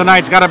MVP for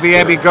tonight's got to be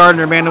Abby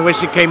Gardner, man. The way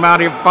she came out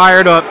here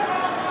fired up.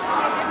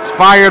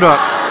 Fired up.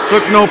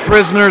 Took no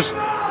prisoners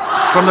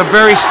from the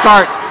very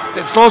start.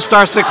 The slow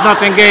start,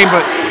 6-0 game,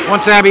 but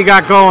once Abby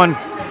got going,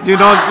 you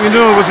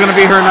knew it was going to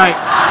be her night.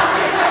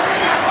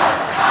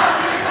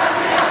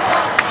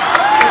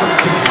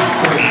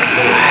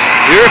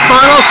 Your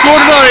final score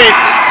tonight,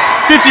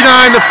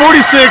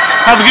 59-46.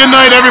 Have a good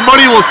night,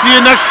 everybody. We'll see you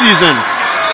next season.